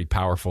 it's pretty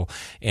powerful.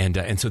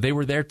 And so they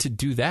were there to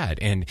do that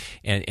and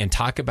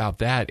talk about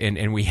that.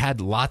 And we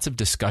had lots of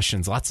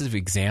discussions, lots of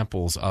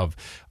examples of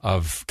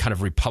kind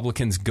of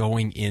Republicans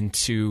going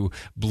into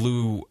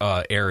blue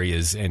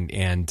areas and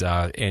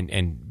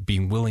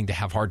being willing to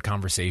have hard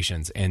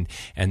conversations and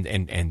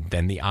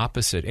then the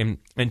opposite. And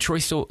Troy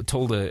still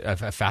told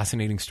a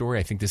fascinating story.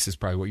 I think this is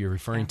probably what you're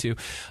referring to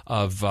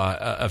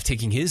of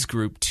taking his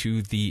group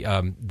to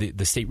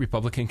the state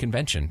Republican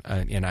convention.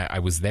 And I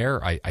was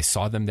there. I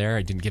saw them there.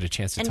 I didn't get a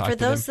chance to talk to them. And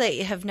for those that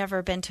have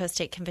never been to a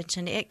state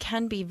convention, it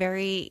can be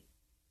very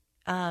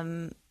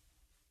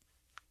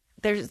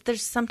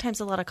there's sometimes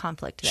a lot of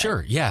conflict there.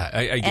 Sure.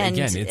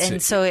 Yeah.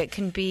 So it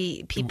can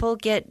be, people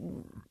get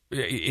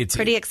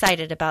pretty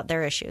excited about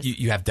their issues.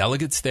 You have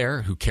delegates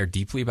there who care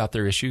deeply about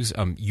their issues,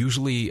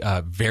 usually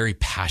very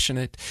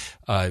passionate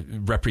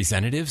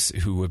representatives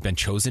who have been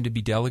chosen to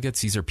be delegates.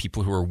 These are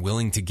people who are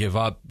willing to give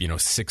up,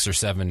 6 or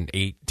 7,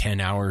 8,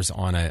 10 hours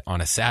on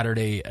a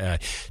Saturday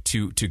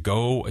to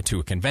go to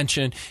a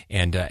convention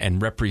and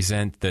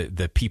represent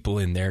the people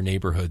in their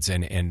neighborhoods.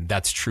 And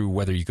that's true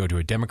whether you go to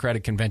a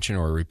Democratic convention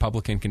or a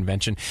Republican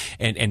convention.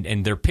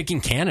 And they're picking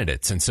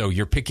candidates, and so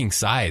you're picking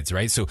sides,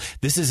 right? So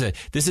this is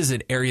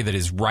an area that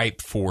is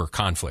ripe for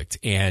conflict.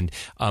 And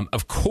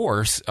of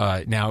course,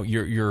 now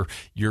you're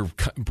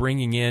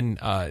bringing in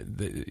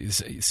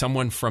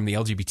someone from the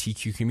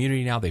LGBTQ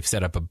community. Now they've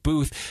set up a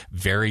booth,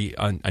 very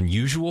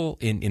unusual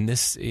in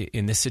this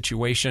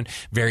situation,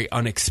 very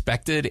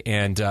unexpected,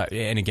 and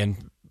again,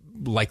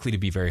 likely to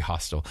be very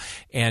hostile.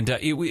 And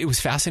it was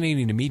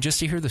fascinating to me just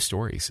to hear the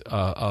stories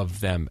of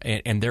them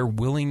and their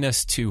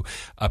willingness to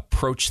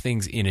approach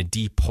things in a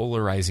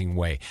depolarizing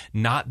way.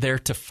 Not there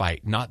to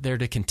fight, not there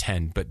to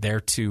contend, but there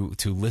to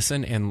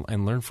listen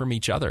and learn from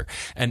each other.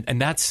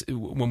 And that's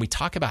when we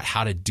talk about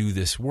how to do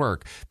this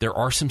work, there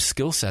are some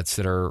skill sets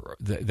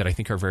that I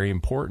think are very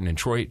important. And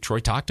Troy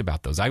talked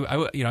about those. I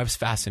was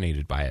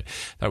fascinated by it.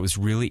 That was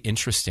really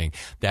interesting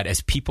that as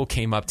people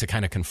came up to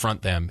kind of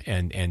confront them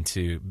and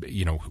to,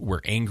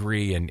 were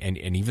angry and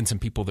even some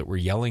people that were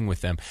yelling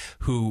with them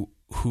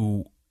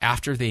who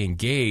after they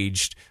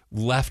engaged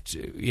left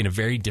in a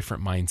very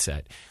different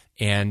mindset.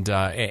 And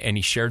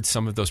he shared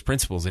some of those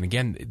principles. And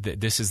again,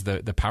 this is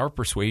the power of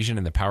persuasion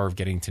and the power of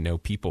getting to know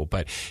people.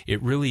 But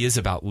it really is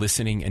about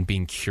listening and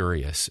being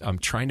curious,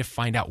 trying to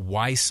find out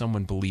why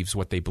someone believes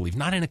what they believe,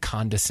 not in a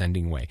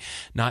condescending way,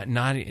 not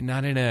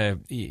in a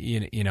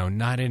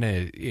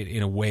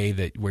way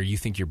that where you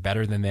think you're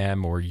better than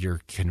them or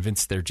you're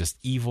convinced they're just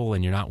evil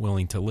and you're not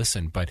willing to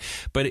listen, but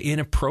in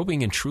a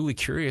probing and truly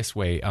curious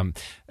way.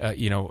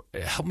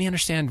 Help me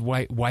understand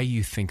why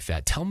you think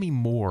that. Tell me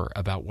more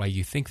about why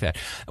you think that.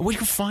 What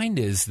you find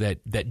is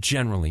that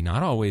generally,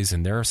 not always,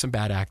 and there are some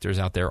bad actors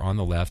out there on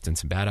the left and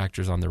some bad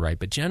actors on the right,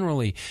 but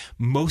generally,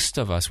 most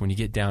of us, when you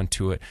get down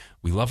to it,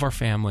 we love our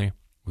family,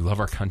 we love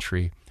our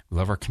country, we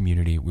love our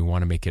community. We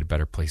want to make it a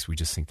better place. We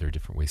just think there are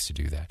different ways to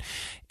do that,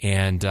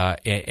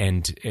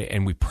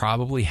 and we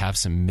probably have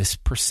some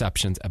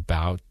misperceptions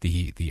about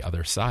the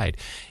other side,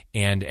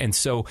 and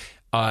so.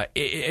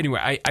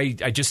 Anyway,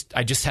 I just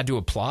had to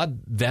applaud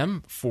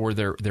them for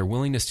their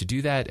willingness to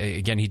do that.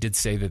 Again, he did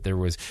say that there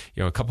was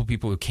a couple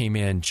people who came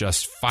in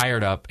just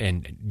fired up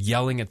and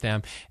yelling at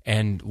them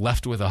and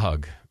left with a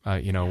hug.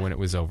 When it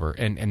was over,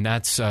 and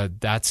that's a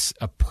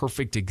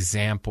perfect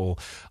example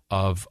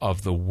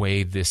of the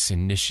way this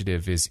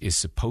initiative is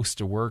supposed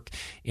to work,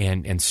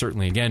 and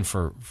certainly again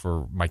for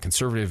my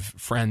conservative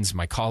friends,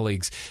 my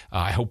colleagues,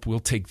 I hope we'll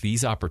take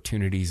these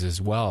opportunities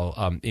as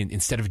well,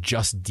 instead of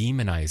just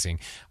demonizing,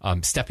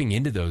 stepping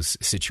into those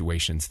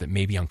situations that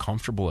may be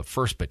uncomfortable at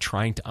first, but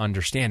trying to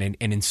understand,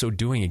 and in so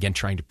doing, again,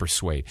 trying to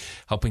persuade,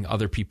 helping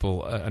other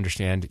people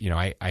understand.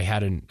 I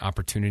had an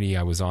opportunity.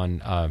 I was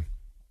on.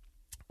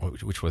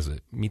 Which was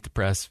it? Meet the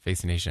Press, Face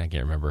the Nation. I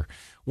can't remember.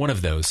 One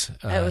of those.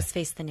 It was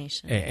Face the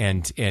Nation.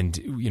 And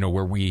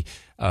where we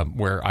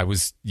where I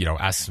was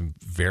asked some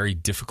very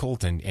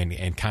difficult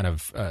and kind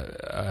of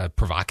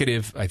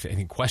provocative I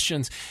think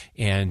questions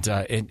and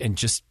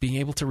just being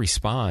able to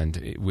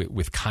respond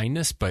with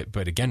kindness,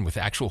 but again with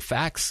actual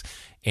facts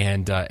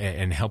and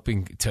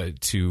helping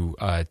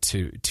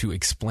to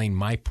explain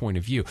my point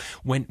of view.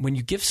 When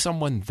you give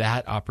someone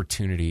that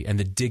opportunity and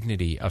the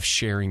dignity of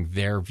sharing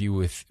their view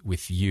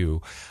with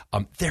you,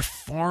 they're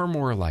far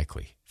more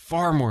likely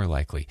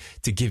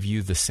to give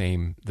you the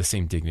same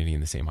dignity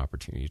and the same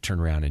opportunity to turn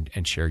around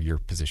and share your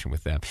position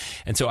with them.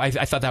 And so I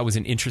thought that was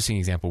an interesting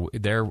example.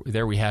 There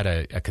we had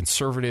a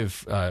conservative,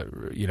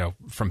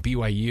 from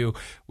BYU.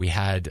 We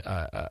had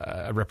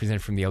a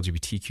representative from the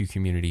LGBTQ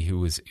community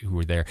who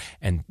were there,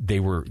 and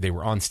they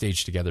were on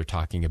stage together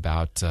talking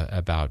about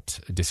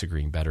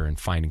disagreeing better and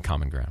finding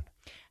common ground.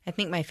 I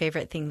think my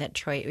favorite thing that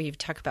Troy, you've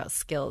talked about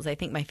skills. I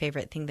think my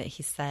favorite thing that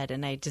he said,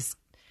 and I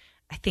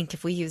think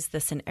if we use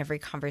this in every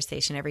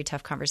conversation, every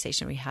tough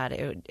conversation we had,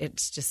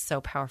 it's just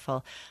so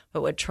powerful.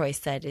 But what Troy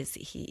said is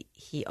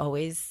he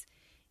always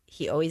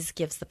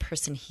gives the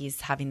person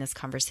he's having this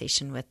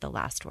conversation with the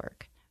last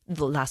word.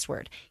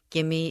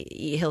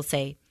 He'll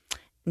say,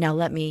 "Now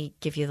let me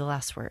give you the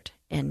last word,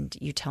 and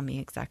you tell me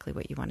exactly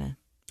what you want to."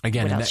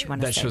 Again,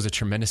 and that shows a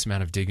tremendous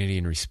amount of dignity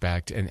and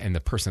respect, and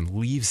the person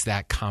leaves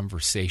that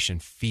conversation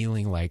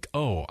feeling like,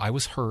 oh, I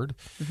was heard,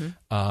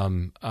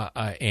 and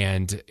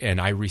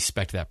I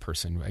respect that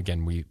person.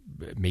 Again, we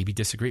maybe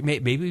disagree,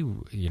 maybe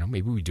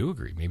we do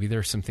agree, maybe there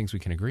are some things we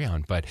can agree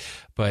on, but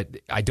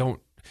I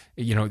don't,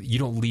 you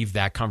don't leave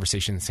that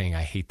conversation saying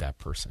I hate that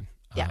person,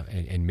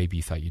 and maybe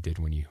you thought you did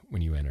when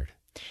you entered.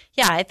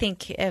 Yeah, I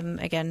think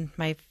again,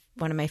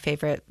 one of my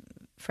favorite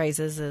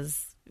phrases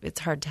is, "It's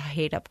hard to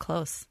hate up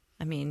close."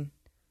 I mean,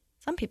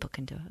 some people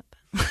can do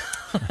it.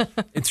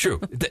 It's true.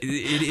 It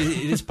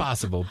is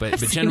possible, but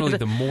generally,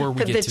 the more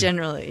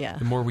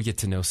we get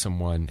to know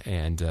someone,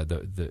 and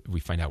we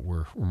find out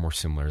we're more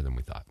similar than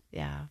we thought.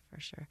 Yeah, for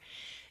sure.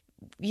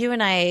 You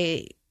and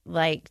I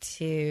like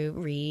to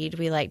read.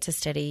 We like to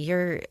study.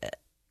 You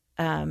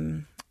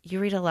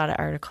read a lot of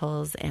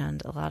articles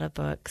and a lot of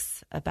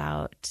books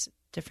about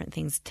different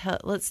things.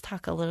 Let's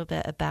talk a little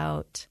bit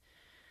about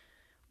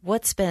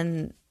what's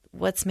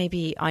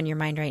maybe on your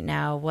mind right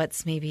now.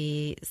 What's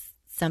maybe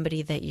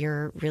somebody that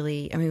you're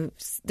really, I mean,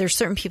 there's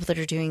certain people that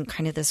are doing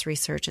kind of this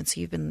research. And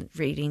so you've been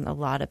reading a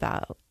lot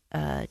about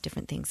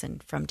different things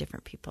and from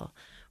different people.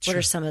 Sure. What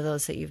are some of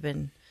those that you've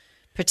been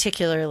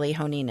particularly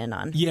honing in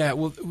on? Yeah,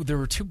 well, there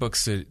were two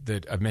books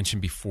that I've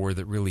mentioned before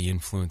that really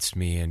influenced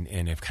me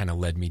and have kind of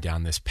led me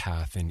down this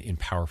path in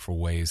powerful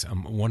ways.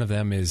 One of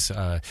them is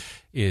former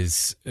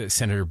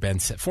Senator Ben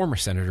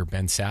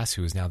Sasse,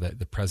 who is now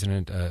the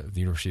president of the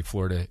University of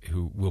Florida,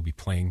 who will be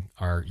playing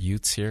our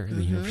Utes here at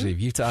the University of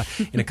Utah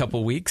in a couple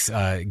of weeks.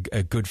 A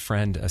good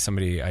friend,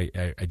 somebody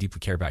I deeply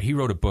care about. He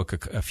wrote a book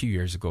a few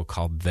years ago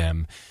called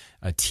Them.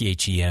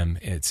 THEM.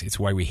 It's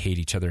Why We Hate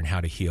Each Other and How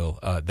to Heal.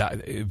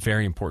 That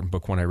very important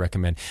book, one I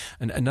recommend.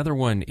 Another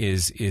one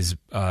is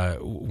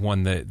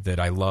one that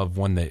I love,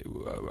 one that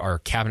our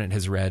cabinet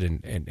has read,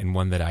 and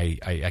one that I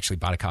actually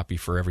bought a copy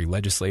for every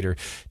legislator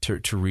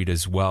to read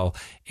as well.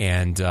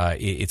 And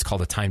it's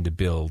called A Time to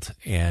Build,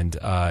 and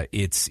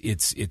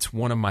it's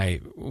one of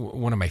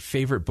my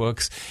favorite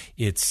books.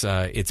 It's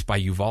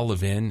by Yuval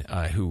Levin,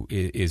 who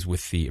is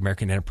with the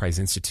American Enterprise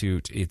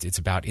Institute. It's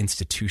about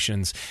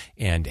institutions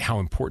and how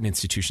important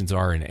institutions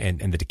are,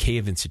 and the decay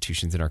of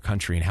institutions in our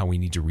country, and how we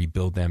need to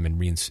rebuild them and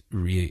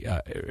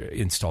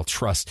reinstall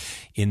trust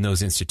in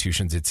those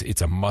institutions.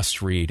 It's a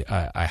must read.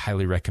 I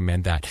highly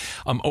recommend that.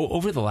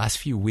 Over the last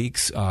few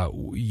weeks,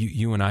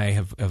 you and I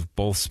have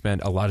both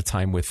spent a lot of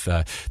time with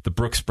the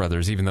Brooks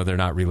brothers, even though they're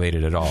not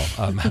related at all.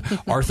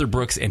 Arthur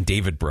Brooks and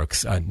David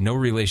Brooks, no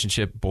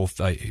relationship,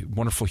 both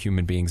wonderful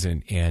human beings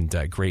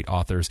and great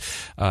authors.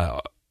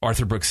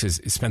 Arthur Brooks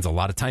spends a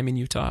lot of time in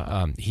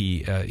Utah.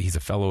 He's a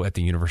fellow at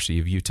the University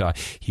of Utah.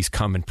 He's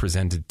come and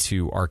presented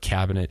to our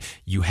cabinet.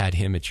 You had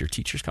him at your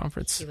teachers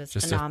conference. He was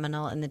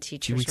phenomenal, and the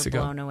teachers were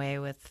blown away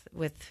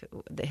with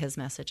his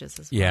messages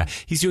as well. Yeah,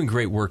 he's doing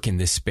great work in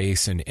this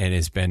space and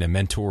has been a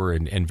mentor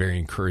and very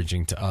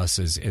encouraging to us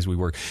as we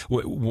work.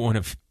 One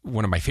of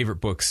my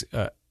favorite books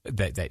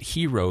that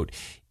he wrote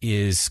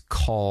is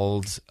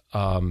called.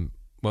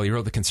 Well, he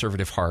wrote The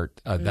Conservative Heart.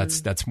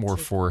 That's more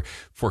for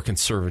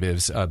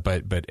conservatives,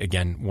 but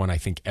again, one I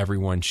think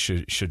everyone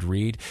should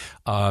read.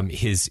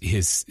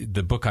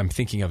 The book I'm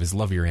thinking of is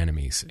Love Your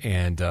Enemies,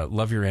 and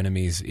Love Your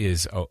Enemies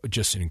is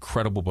just an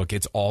incredible book.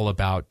 It's all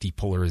about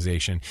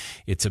depolarization.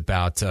 It's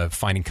about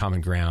finding common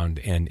ground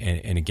and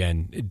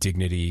again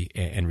dignity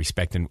and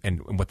respect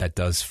and what that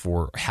does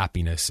for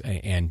happiness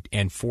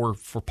and for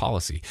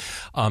policy.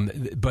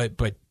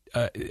 But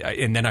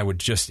and then I would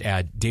just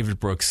add, David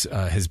Brooks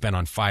has been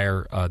on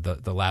fire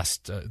the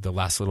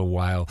last little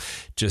while.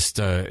 Just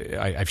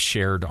I've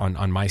shared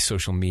on my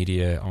social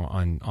media,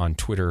 on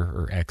Twitter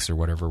or X or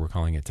whatever we're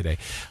calling it today,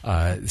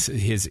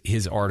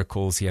 his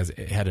articles. He has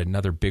had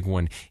another big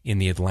one in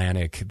the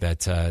Atlantic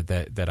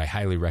that I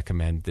highly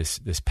recommend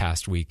this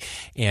past week.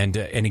 And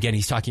again,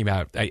 he's talking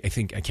about, I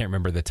think, I can't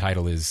remember the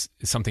title, is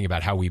something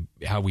about how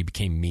we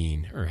became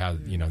mean, or how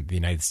the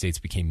United States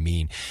became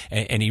mean.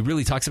 And he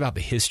really talks about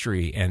the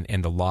history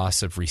and the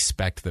loss of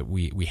respect that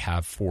we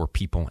have for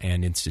people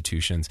and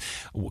institutions,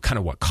 kind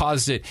of what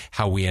caused it,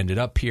 how we ended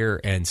up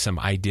here, and some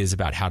ideas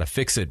about how to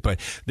fix it.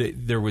 But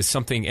there was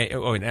something,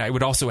 and I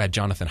would also add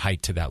Jonathan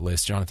Haidt to that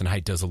list. Jonathan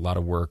Haidt does a lot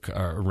of work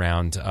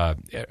around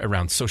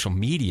social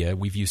media.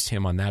 We've used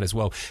him on that as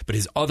well. But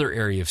his other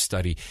area of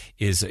study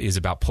is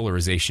about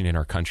polarization in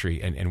our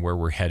country and where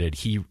we're headed.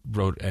 He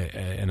wrote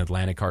an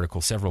Atlantic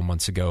article several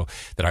months ago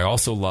that I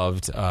also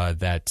loved,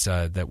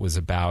 that was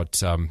about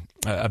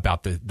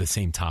the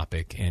same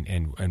topic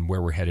and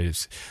where we're headed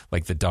is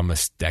like the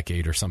dumbest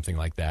decade or something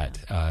like that.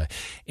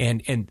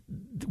 And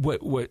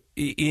what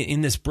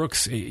in this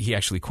Brooks, he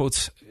actually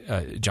quotes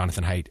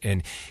Jonathan Haidt,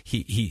 and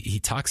he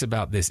talks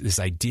about this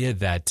idea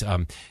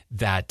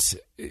that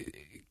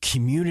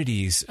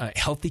communities,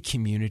 healthy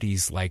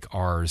communities like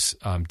ours,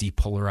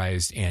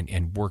 depolarized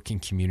and working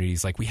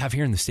communities like we have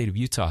here in the state of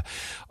Utah,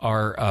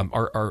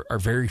 are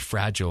very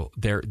fragile.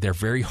 They're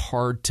very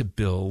hard to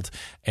build,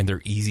 and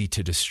they're easy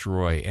to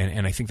destroy.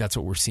 And I think that's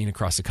what we're seeing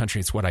across the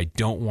country. It's what I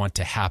don't want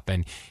to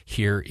happen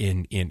here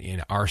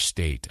in our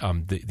state.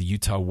 The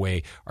Utah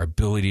way, our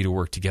ability to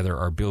work together,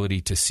 our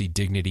ability to see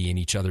dignity in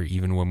each other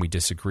even when we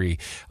disagree.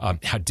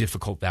 How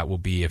difficult that will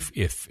be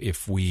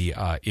if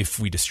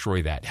we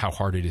destroy that. How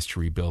hard it is to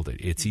rebuild it.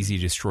 It's easy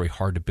to destroy,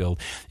 hard to build,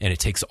 and it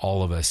takes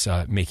all of us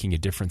making a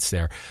difference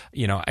there.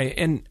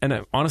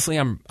 Honestly,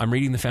 I'm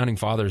reading the Founding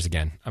Fathers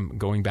again. I'm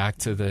going back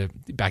to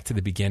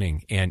the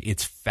beginning, and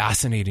it's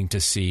fascinating to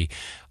see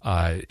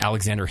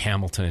Alexander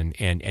Hamilton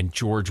and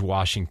George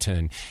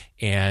Washington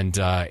and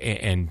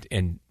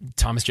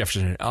Thomas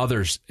Jefferson and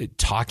others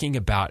talking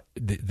about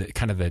the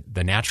kind of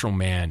the natural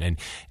man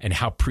and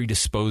how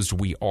predisposed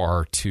we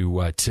are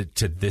to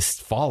this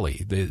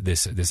folly,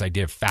 this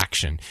idea of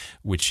faction,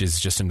 which is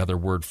just another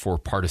word for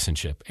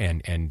partisanship.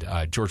 And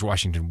George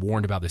Washington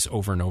warned about this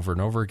over and over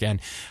and over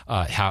again,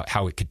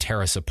 how it could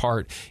tear us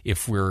apart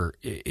if we're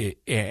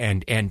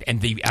and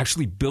they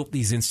actually built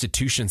these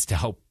institutions to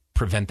help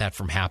prevent that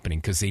from happening,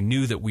 because they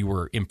knew that we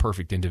were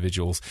imperfect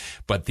individuals,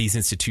 but these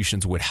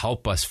institutions would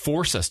help us,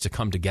 force us to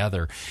come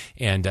together.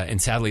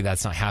 And sadly,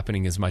 that's not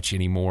happening as much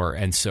anymore.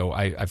 And so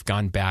I've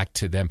gone back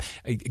to them,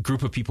 a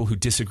group of people who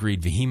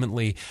disagreed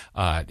vehemently,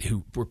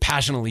 who were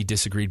passionately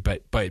disagreed,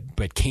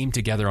 but came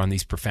together on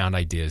these profound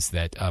ideas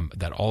that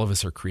all of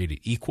us are created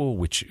equal,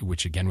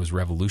 which again was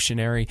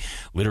revolutionary,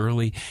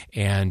 literally,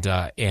 and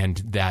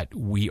that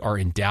we are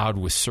endowed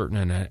with certain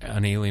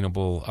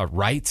unalienable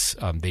rights.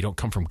 They don't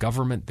come from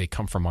government. They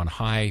come from on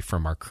high,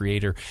 from our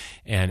Creator,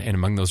 and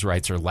among those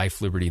rights are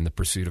life, liberty, and the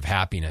pursuit of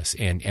happiness.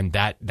 And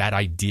that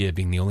idea,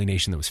 being the only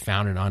nation that was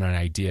founded on an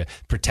idea,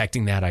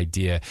 protecting that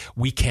idea,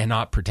 we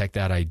cannot protect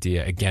that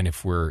idea again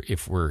if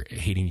we're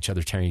hating each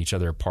other, tearing each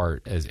other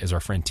apart. As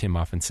our friend Tim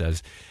often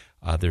says,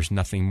 there's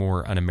nothing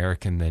more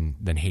un-American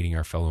than hating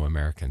our fellow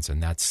Americans,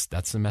 and that's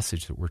the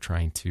message that we're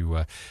trying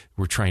to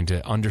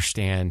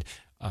understand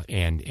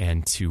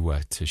and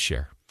to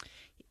share.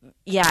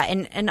 Yeah,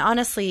 and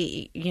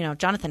honestly,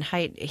 Jonathan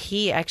Haidt,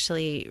 he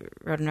actually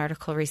wrote an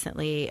article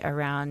recently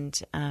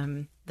around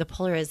the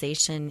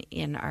polarization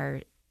in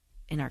our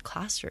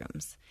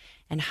classrooms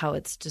and how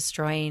it's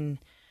destroying,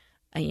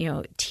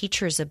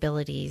 teachers'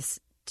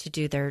 abilities to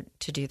do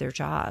their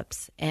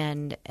jobs.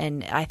 And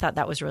I thought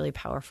that was really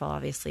powerful,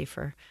 obviously,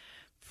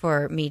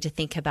 for me to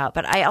think about.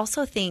 But I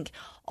also think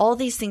all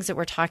these things that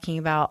we're talking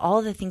about,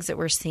 all the things that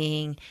we're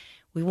seeing,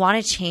 we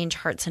want to change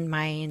hearts and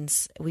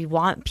minds. We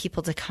want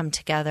people to come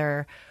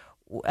together.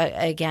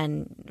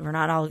 Again, we're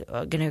not all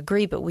going to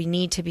agree, but we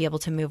need to be able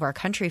to move our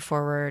country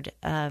forward.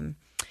 The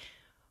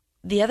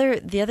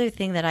other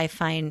thing that I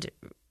find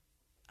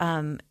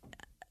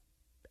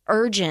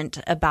urgent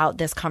about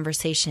this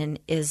conversation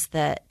is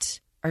that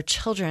our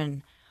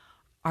children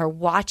are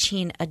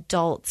watching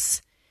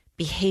adults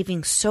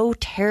behaving so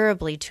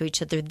terribly to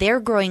each other. They're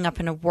growing up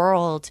in a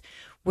world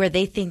where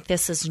they think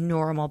this is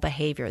normal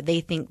behavior.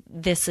 They think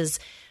this is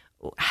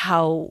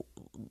how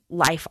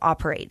life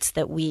operates,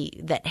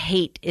 that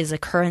hate is a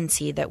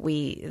currency that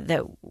we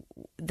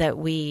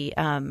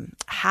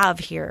have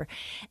here.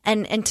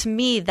 And to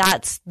me,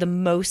 that's the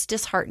most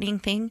disheartening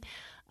thing.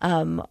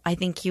 I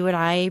think you and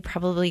I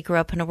probably grew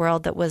up in a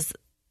world that was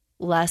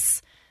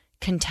less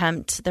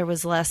contempt. There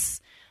was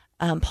less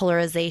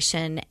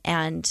polarization,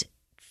 and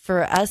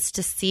for us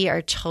to see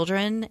our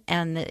children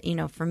and,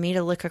 for me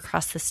to look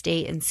across the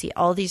state and see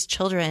all these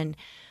children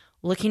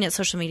looking at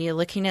social media,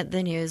 looking at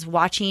the news,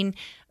 watching,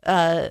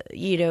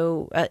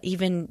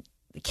 even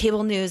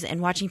cable news and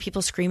watching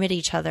people scream at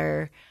each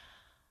other,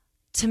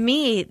 to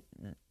me,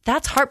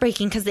 that's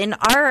heartbreaking, because in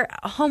our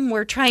home,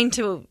 we're trying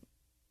to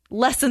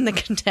lessen the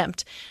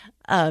contempt,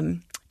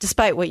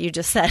 despite what you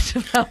just said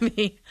about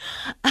me.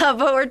 But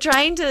we're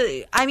trying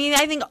to, I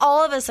think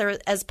all of us are,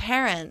 as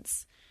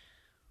parents,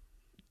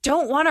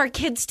 don't want our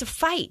kids to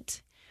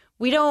fight.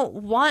 We don't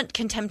want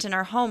contempt in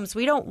our homes.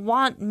 We don't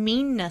want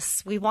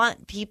meanness. We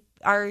want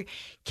our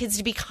kids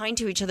to be kind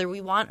to each other.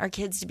 We want our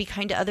kids to be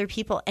kind to other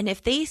people. And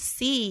if they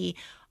see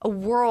a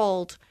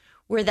world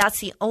where that's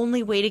the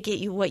only way to get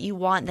you what you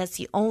want, that's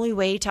the only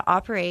way to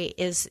operate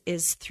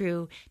is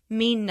through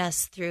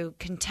meanness, through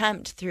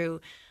contempt,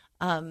 through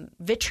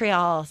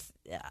vitriol,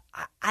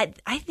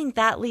 I think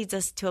that leads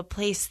us to a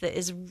place that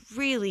is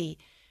really,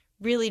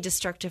 really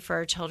destructive for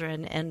our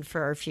children and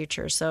for our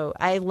future. So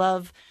I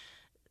love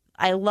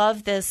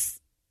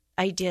this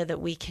idea that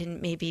we can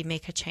maybe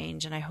make a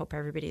change, and I hope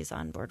everybody's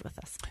on board with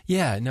us.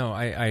 Yeah, no,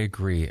 I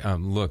agree.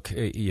 Look,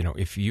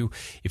 if you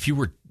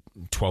were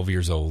 12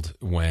 years old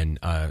when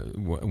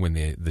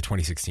the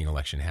 2016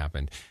 election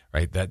happened,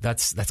 right?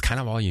 That's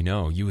kind of all you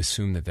know. You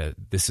assume that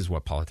this is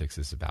what politics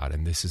is about,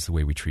 and this is the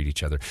way we treat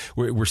each other.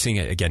 We're seeing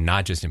it again,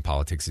 not just in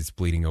politics; it's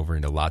bleeding over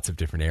into lots of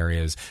different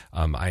areas.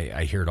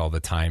 I hear it all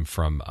the time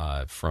from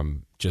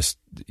just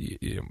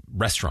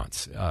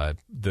restaurants,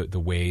 the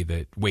way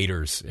that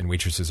waiters and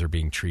waitresses are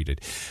being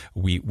treated.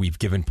 We've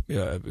given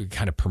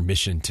kind of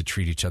permission to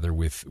treat each other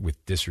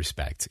with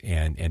disrespect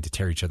and to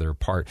tear each other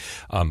apart.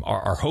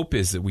 Our hope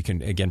is that we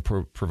can again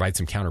provide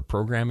some counter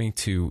programming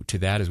to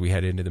that as we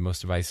head into the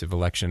most divisive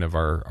election of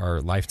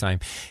our lifetime,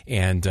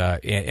 and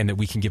that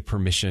we can give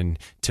permission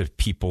to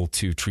people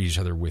to treat each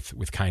other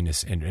with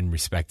kindness and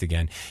respect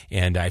again.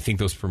 And I think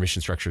those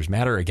permission structures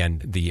matter.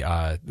 Again,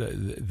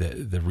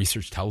 the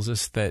research tells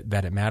us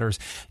that it matters,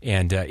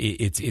 and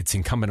it's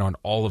incumbent on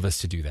all of us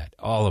to do that.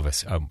 All of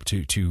us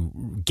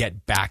to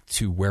get back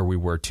to where we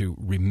were, to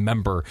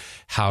remember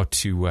how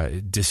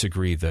to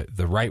disagree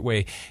the right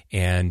way.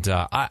 And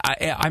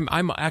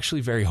I'm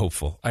actually very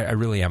hopeful. I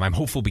really am. I'm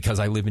hopeful because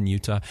I live in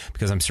Utah,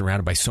 because I'm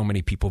surrounded by so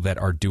many people people that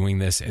are doing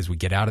this as we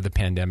get out of the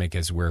pandemic,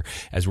 as we're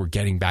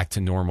getting back to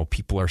normal.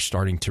 People are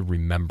starting to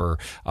remember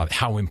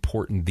how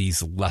important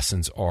these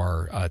lessons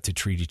are to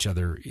treat each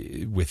other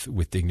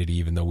with dignity,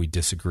 even though we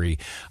disagree.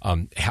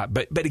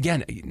 But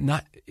again,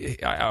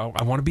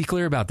 I want to be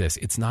clear about this.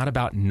 It's not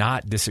about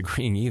not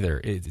disagreeing either.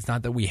 It's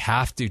not that we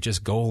have to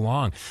just go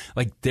along.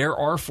 Like, there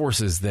are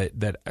forces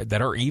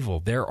that are evil.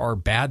 There are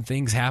bad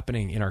things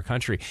happening in our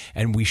country,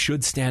 and we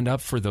should stand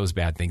up for those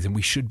bad things, and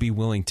we should be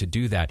willing to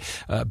do that.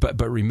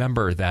 But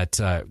remember that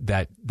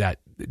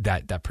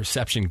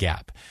perception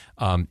gap.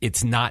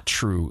 It's not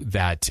true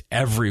that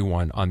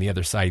everyone on the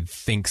other side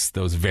thinks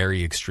those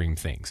very extreme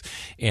things.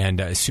 And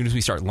as soon as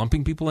we start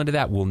lumping people into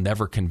that, we'll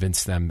never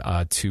convince them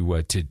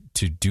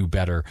to do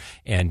better.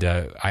 And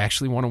I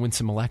actually want to win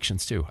some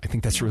elections too. I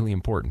think that's really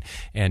important.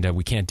 And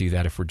we can't do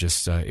that if we're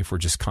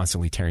just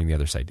constantly tearing the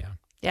other side down.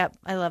 Yep,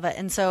 I love it.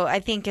 And so I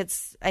think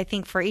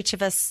for each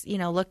of us,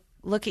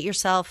 look at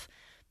yourself,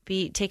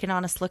 take an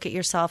honest look at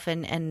yourself,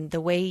 and the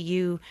way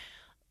you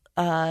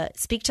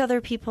speak to other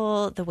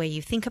people, the way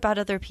you think about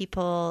other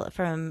people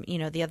from,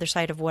 the other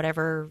side of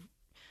whatever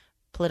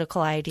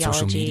political ideology,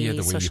 social media,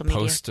 the way you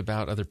post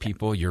about other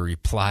people, your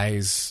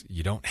replies,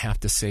 you don't have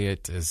to say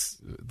it. As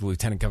the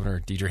Lieutenant Governor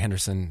Deidre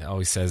Henderson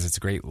always says, it's a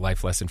great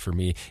life lesson for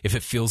me. If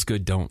it feels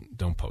good, don't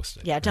post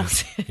it. Yeah,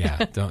 don't.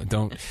 Yeah, don't.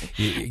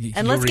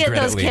 And let's get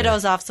those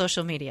kiddos off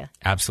social media.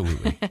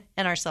 Absolutely.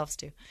 And ourselves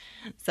too.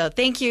 So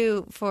thank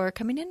you for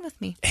coming in with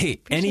me.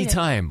 Hey,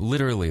 anytime,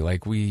 literally.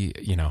 Like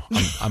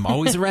I'm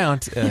always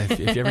around if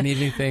you ever need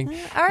anything.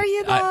 Are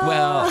you though?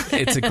 Well,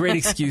 it's a great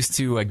excuse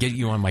to get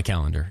you on my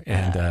calendar,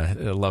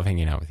 and love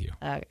hanging out with you.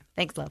 Okay.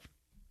 Thanks, love.